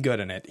really good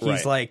in it.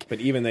 He's like, but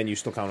even then, you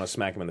still kind of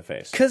smack him in the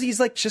face because he's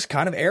like just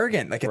kind of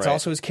arrogant. Like, it's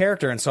also his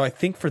character, and so I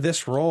think for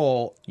this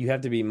role, you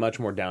have to be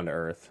much more down to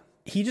earth.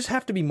 He just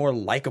have to be more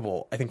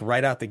likable. I think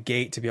right out the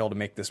gate to be able to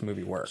make this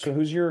movie work. So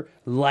who's your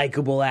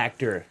likable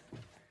actor?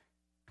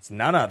 It's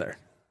none other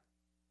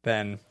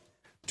than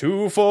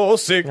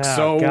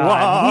 24601.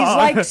 He's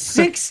like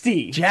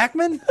 60.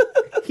 Jackman?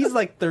 He's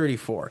like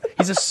 34.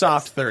 He's a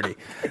soft 30.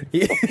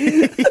 He's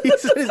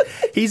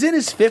in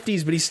his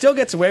 50s, but he still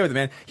gets away with it,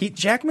 man.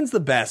 Jackman's the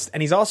best,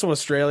 and he's also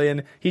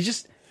Australian. He's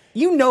just,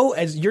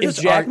 as you're if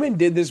just... Jackman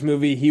did this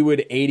movie, he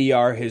would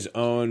ADR his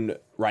own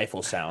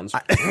rifle sounds.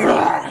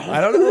 I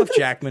don't know if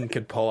Jackman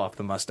could pull off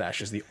the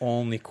mustache is the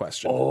only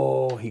question.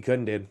 Oh, he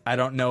couldn't, dude. I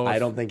don't know. I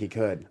don't think he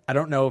could. I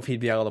don't know if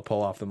he'd be able to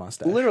pull off the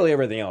mustache. Literally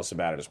everything else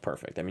about it is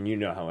perfect. I mean, you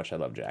know how much I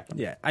love Jackman.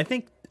 Yeah, I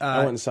think... I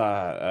went and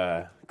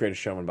saw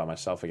Greatest Showman by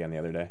myself again the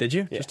other day. Did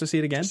you? Yeah. Just to see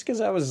it again? Just because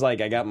I was like,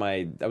 I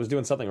was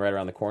doing something right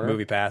around the corner.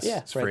 Movie Pass. Yeah,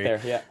 it's right free.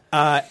 there. Yeah.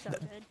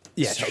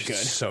 Yeah, so good.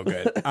 So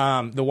good.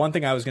 The one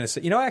thing I was going to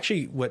say,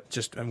 actually,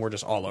 and we're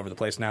just all over the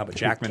place now, but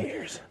Jackman,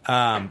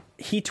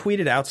 he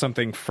tweeted out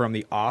something from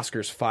the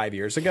Oscars 5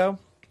 years ago,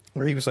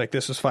 where he was like,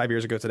 "This was 5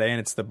 years ago today," and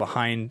it's the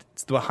behind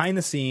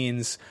the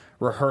scenes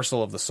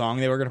rehearsal of the song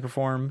they were going to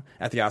perform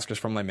at the Oscars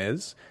from Les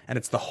Mis, and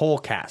it's the whole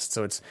cast.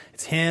 So it's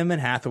him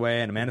and Hathaway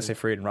and Amanda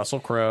Seyfried and Russell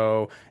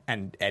Crowe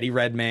and Eddie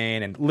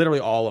Redmayne and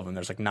literally all of them.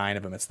 There's like 9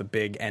 of them. It's the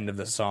big end of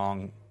the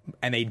song,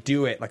 and they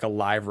do it like a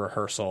live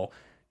rehearsal.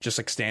 Just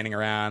like standing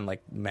around,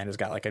 like Amanda's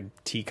got like a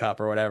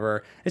teacup or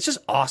whatever. It's just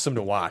awesome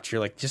to watch.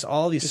 You're like, just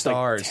all these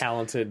stars, like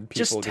talented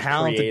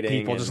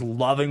people, just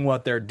loving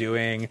what they're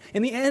doing.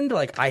 In the end,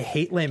 like, I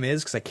hate Les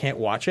Mis because I can't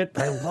watch it,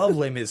 but I love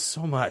Les Mis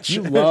so much.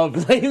 You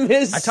love Les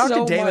Mis. I talked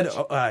so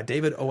to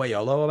David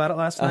Oyelowo about it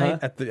last night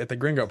at the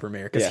Gringo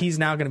premiere because he's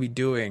now going to be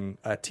doing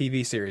a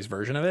TV series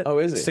version of it. Oh,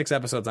 is he? 6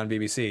 episodes on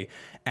BBC,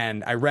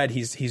 and I read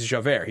he's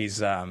Javert.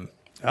 He's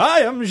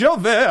I am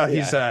Javert.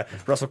 He's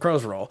Russell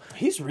Crowe's role.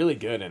 He's really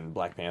good in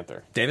Black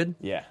Panther. David?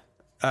 Yeah.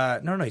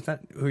 No, he's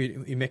not. Who are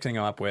you mixing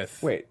him up with?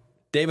 Wait.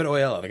 David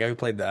Oyelowo, the guy who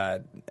played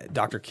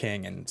Dr.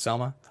 King and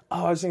Selma.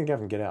 Oh, I was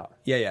thinking Get Out.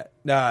 Yeah.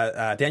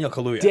 Daniel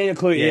Kaluuya.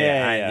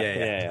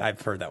 Yeah.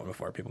 I've heard that one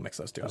before. People mix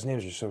those two. Those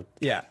names are so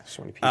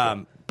many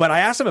people. But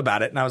I asked him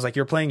about it, and I was like,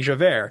 "You're playing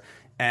Javert."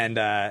 And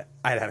I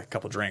had a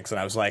couple drinks, and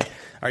I was like,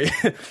 "Are you?"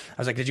 I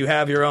was like, "Did you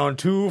have your own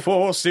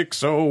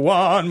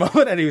 24601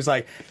 moment?" And he's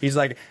like,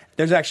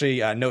 "There's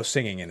actually no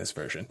singing in this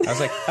version." I was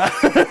like,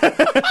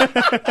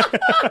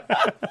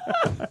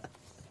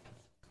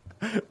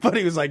 but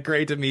he was like,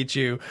 "Great to meet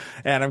you,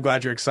 and I'm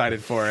glad you're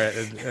excited for it."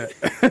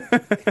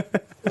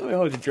 Let me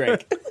hold you a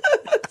drink.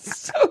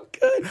 So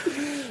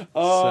good.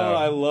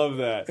 I love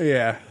that.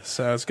 Yeah,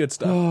 so it's good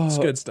stuff. It's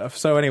good stuff.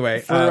 So anyway,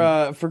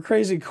 for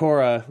Crazy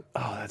Cora,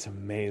 that's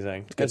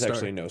amazing. There's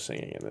actually no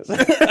singing in this,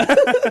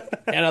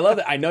 and I love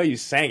that. I know you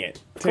sang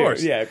it. Of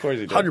course, yeah, of course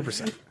you did.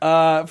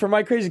 100%. For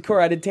my Crazy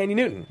Cora, I did Tandy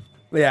Newton.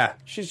 Yeah.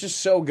 She's just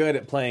so good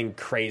at playing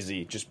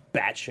crazy, just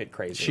batshit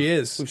crazy. She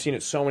is. We've seen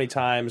it so many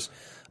times.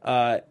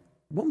 What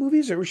movie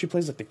is it where she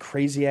plays like the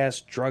crazy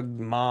ass drug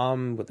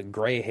mom with the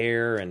gray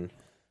hair? And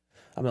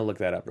I'm gonna look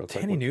that up real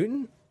quick. Thandie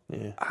Newton?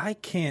 Yeah. I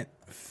can't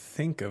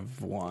think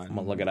of one. I'm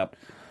gonna look it up.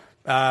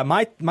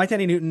 My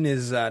Thandie Newton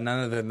is none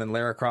other than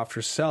Lara Croft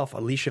herself,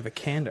 Alicia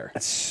Vikander.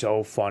 That's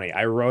so funny.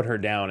 I wrote her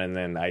down and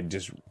then I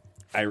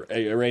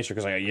erased her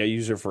because I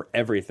use her for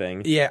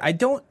everything. Yeah,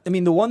 I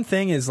mean, the one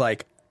thing is,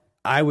 like,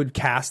 I would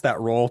cast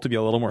that role to be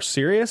a little more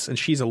serious, and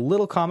she's a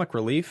little comic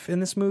relief in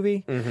this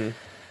movie. Mm-hmm.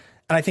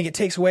 And I think it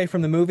takes away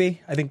from the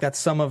movie. I think that's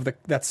some of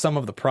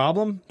the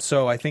problem.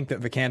 So I think that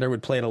Vikander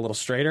would play it a little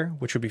straighter,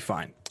 which would be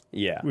fine.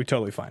 Yeah. Would be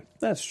totally fine.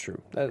 That's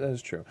true. That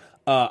is true.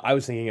 I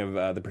was thinking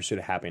of The Pursuit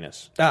of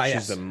Happiness. Ah, she's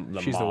yes.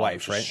 She's the mom,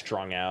 wife, right?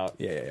 Strung out.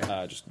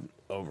 Yeah. Just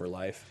over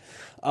life.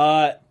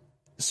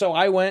 So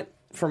I went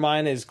for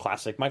mine is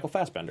classic Michael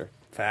Fassbender.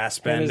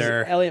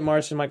 Fassbender. Elliot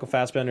Marson, Michael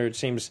Fassbender. It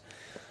seems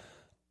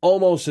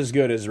almost as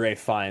good as Ralph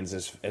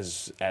Fiennes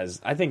as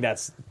I think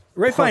that's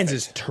Ralph perfect. Fiennes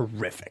is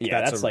terrific.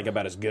 Yeah, that's like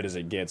about as good as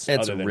it gets.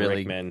 It's other than really,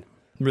 Rickman.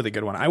 really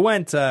good one. I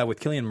went with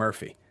Cillian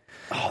Murphy.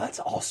 Oh, that's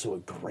also a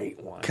great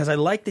one. Because I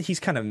like that he's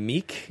kind of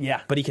meek,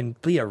 Yeah. but he can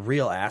be a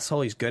real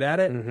asshole. He's good at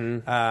it.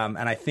 Mm-hmm.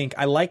 And I think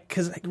I like,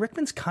 because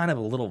Rickman's kind of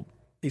a little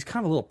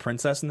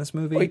princess in this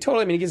movie.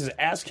 Well, he gets his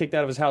ass kicked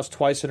out of his house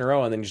twice in a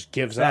row and then just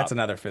gives up. That's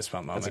another fist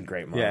bump moment. That's a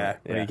great moment. Yeah,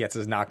 when he gets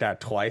his knocked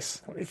out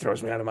twice. He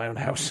throws me out of my own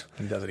house.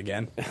 And does it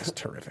again. It's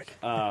terrific.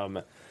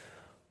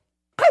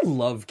 I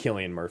love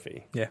Cillian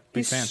Murphy. Yeah,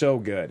 big he's fan. so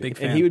good. Big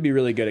fan. And he would be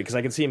really good at because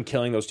I could see him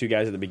killing those two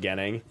guys at the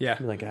beginning. Yeah.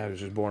 He'd be like, I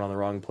was just born on the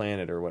wrong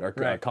planet or what, or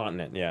Right.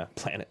 continent. Yeah,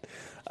 planet.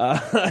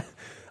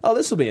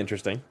 This will be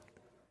interesting.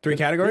 3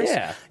 categories?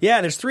 Yeah. Yeah,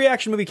 there's 3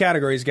 action movie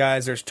categories,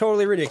 guys. There's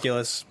totally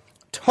ridiculous,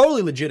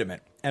 totally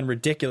legitimate, and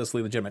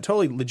ridiculously legitimate.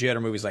 Totally legit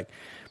are movies like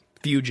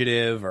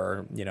Fugitive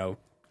or,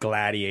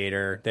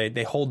 Gladiator.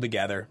 They hold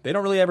together. They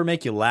don't really ever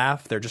make you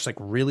laugh. They're just like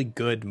really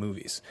good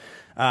movies.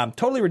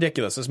 Totally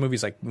ridiculous. This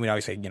movie's like, we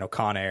always say,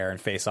 Con Air and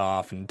Face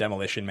Off and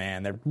Demolition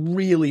Man. They're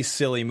really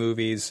silly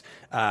movies.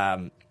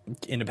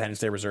 Independence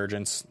Day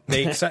Resurgence.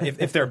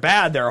 If they're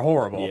bad, they're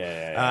horrible.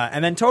 Yeah.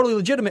 And then totally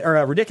legitimate or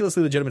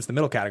ridiculously legitimate is the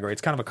middle category.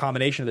 It's kind of a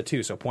combination of the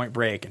two. So Point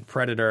Break and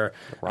Predator.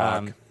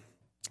 Rock.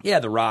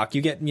 The Rock.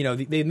 You get,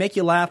 they make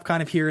you laugh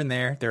kind of here and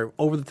there. They're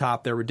over the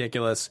top. They're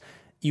ridiculous.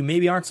 You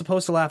maybe aren't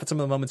supposed to laugh at some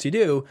of the moments you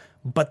do,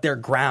 but they're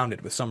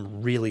grounded with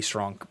some really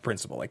strong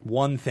principle. Like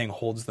one thing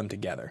holds them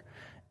together.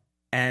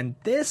 And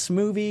this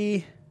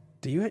movie,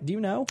 do you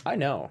know? I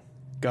know.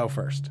 Go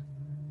first.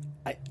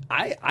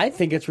 I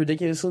think it's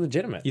ridiculously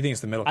legitimate. You think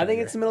it's the middle I category?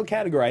 think it's the middle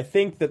category. I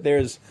think that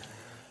there's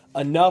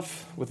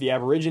enough with the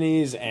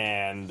Aborigines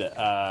and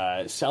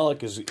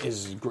Selleck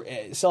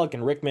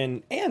and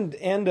Rickman and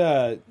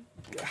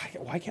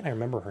why can't I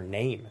remember her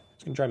name?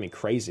 It's gonna drive me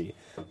crazy.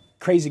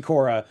 Crazy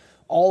Cora.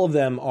 All of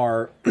them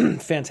are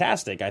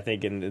fantastic, I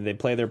think, and they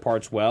play their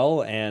parts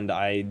well. And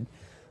there's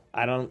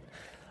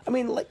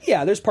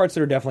parts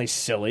that are definitely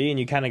silly, and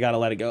you kind of got to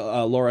let it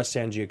go. Laura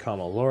San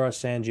Giacomo.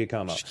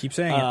 Just keep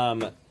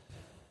saying it.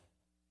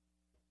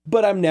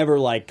 But I'm never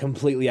like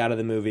completely out of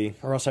the movie,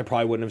 or else I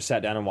probably wouldn't have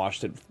sat down and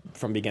watched it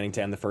from beginning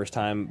to end the first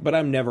time. But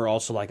I'm never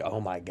also like,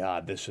 oh my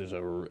god,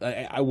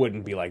 I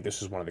wouldn't be like,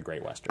 this is one of the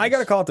great westerns. I got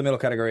to call it the middle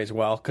category as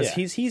well because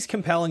Yeah. he's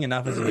compelling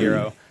enough as a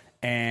hero,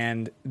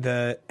 and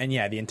the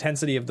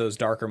intensity of those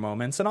darker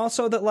moments, and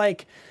also that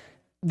like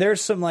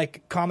there's some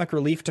like comic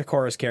relief to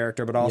Cora's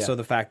character, but also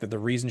the fact that the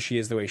reason she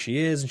is the way she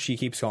is, and she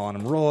keeps calling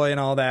him Roy and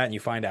all that, and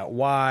you find out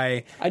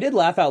why. I did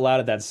laugh out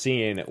loud at that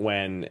scene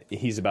when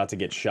he's about to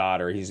get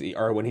shot, or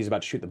when he's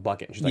about to shoot the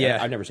bucket. And she's like,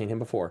 Yeah. I've never seen him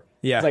before.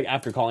 Yeah. It's like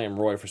after calling him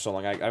Roy for so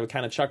long, I would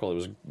kind of chuckle. It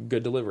was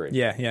good delivery.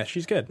 Yeah,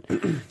 she's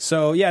good.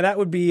 So yeah, that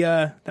would be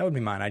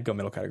mine. I'd go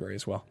middle category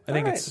as well. I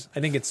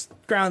think it's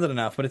grounded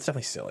enough, but it's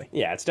definitely silly.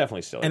 Yeah, it's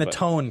definitely silly. And the but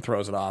tone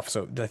throws it off.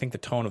 So I think the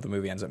tone of the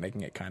movie ends up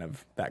making it kind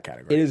of that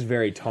category. it is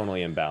very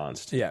tonally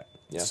imbalanced. Yeah.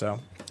 Yeah. So,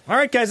 all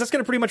right, guys, that's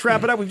going to pretty much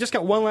wrap it up. We've just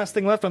got one last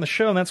thing left on the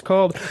show, and that's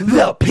called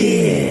The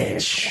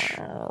Pitch.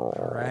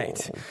 All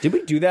right. Did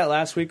we do that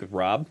last week with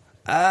Rob?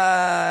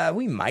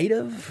 We might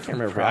have. I can't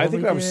remember. I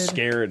think I was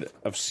scared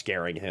of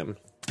scaring him.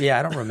 Yeah,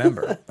 I don't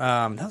remember.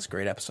 That was a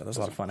great episode. That was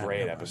a lot of fun.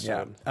 Great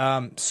episode.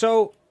 Yeah.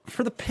 So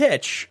for the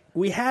pitch,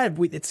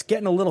 it's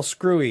getting a little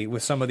screwy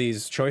with some of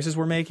these choices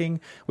we're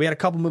making. We had a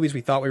couple movies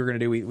we thought we were going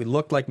to do. We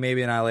looked like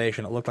maybe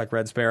Annihilation. It looked like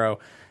Red Sparrow.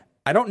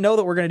 I don't know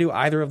that we're going to do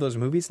either of those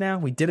movies now.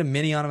 We did a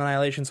mini on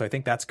Annihilation, so I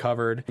think that's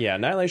covered. Yeah,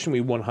 Annihilation we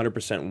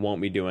 100%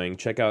 won't be doing.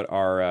 Check out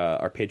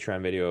our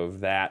Patreon video of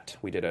that.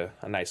 We did a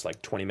nice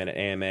 20-minute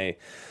AMA.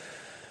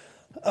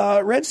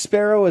 Red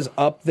Sparrow is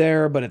up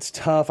there, but it's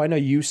tough. I know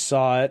you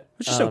saw it.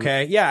 Which is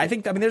okay. Yeah,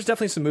 there's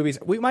definitely some movies.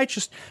 We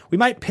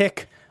might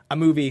pick a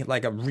movie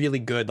like a really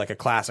good, like a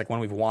classic, one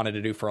we've wanted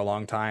to do for a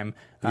long time,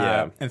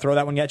 and throw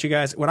that one at you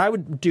guys. What I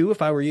would do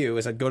if I were you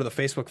is I'd go to the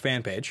Facebook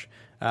fan page.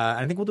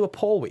 I think we'll do a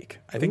poll week.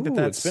 I think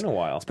that's it's been a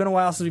while. It's been a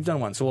while since we've done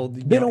one, so we'll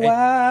Been a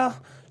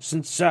while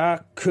since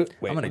I could.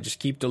 Wait, I'm gonna just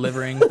keep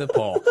delivering the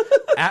poll.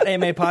 At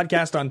AMA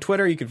Podcast on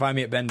Twitter. You can find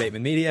me at Ben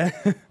Bateman Media.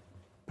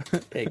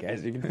 Hey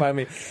guys, you can find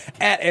me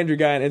at Andrew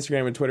Guy on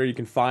Instagram and Twitter. You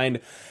can find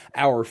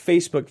our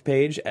Facebook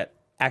page at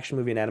Action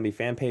Movie Anatomy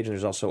fan page, and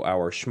there's also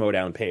our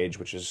Schmodown page,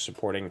 which is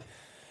supporting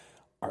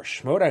our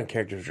Schmodown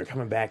characters, which are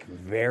coming back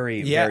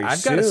very soon.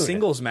 I've got a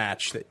singles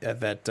match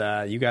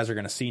that you guys are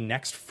going to see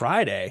next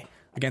Friday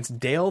against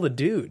Dale the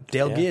Dude.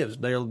 Dale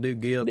Dude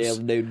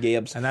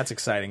Gibbs. And that's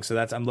exciting.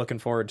 So I'm looking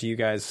forward to you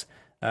guys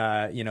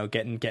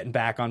getting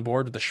back on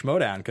board with the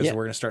Schmodown, because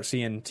we're going to start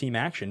seeing team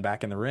action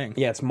back in the ring.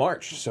 Yeah, it's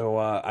March, so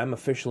I'm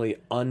officially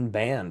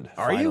unbanned.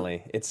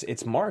 Finally. You?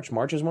 It's March.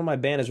 March is when my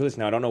ban is released.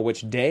 Now I don't know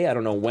which day, I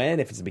don't know when,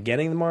 if it's the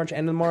beginning of March,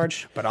 end of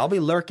March. But I'll be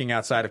lurking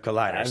outside of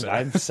Collider.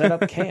 I've set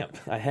up camp.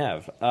 I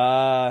have.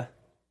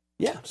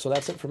 Yeah, so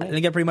that's it for me. I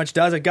think that pretty much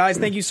does it. Guys,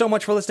 thank you so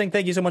much for listening.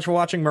 Thank you so much for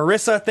watching.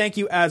 Marissa, thank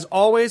you as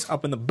always,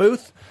 up in the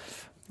booth.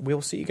 We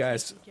will see you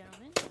guys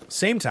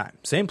same time,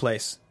 same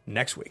place,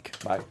 next week.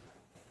 Bye.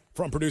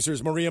 From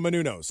producers Maria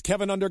Menounos,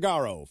 Kevin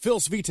Undergaro, Phil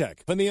Svitek,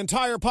 and the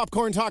entire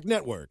Popcorn Talk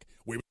Network,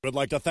 we would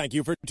like to thank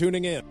you for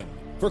tuning in.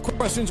 For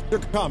questions or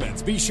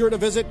comments, be sure to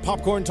visit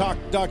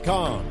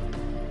popcorntalk.com.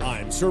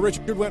 I'm Sir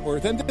Richard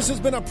Wentworth, and this has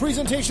been a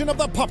presentation of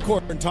the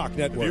Popcorn Talk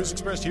Network. The views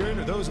expressed herein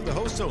are those of the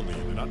hosts only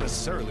and do not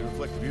necessarily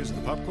reflect the views of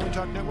the Popcorn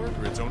Talk Network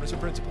or its owners or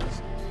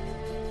principals.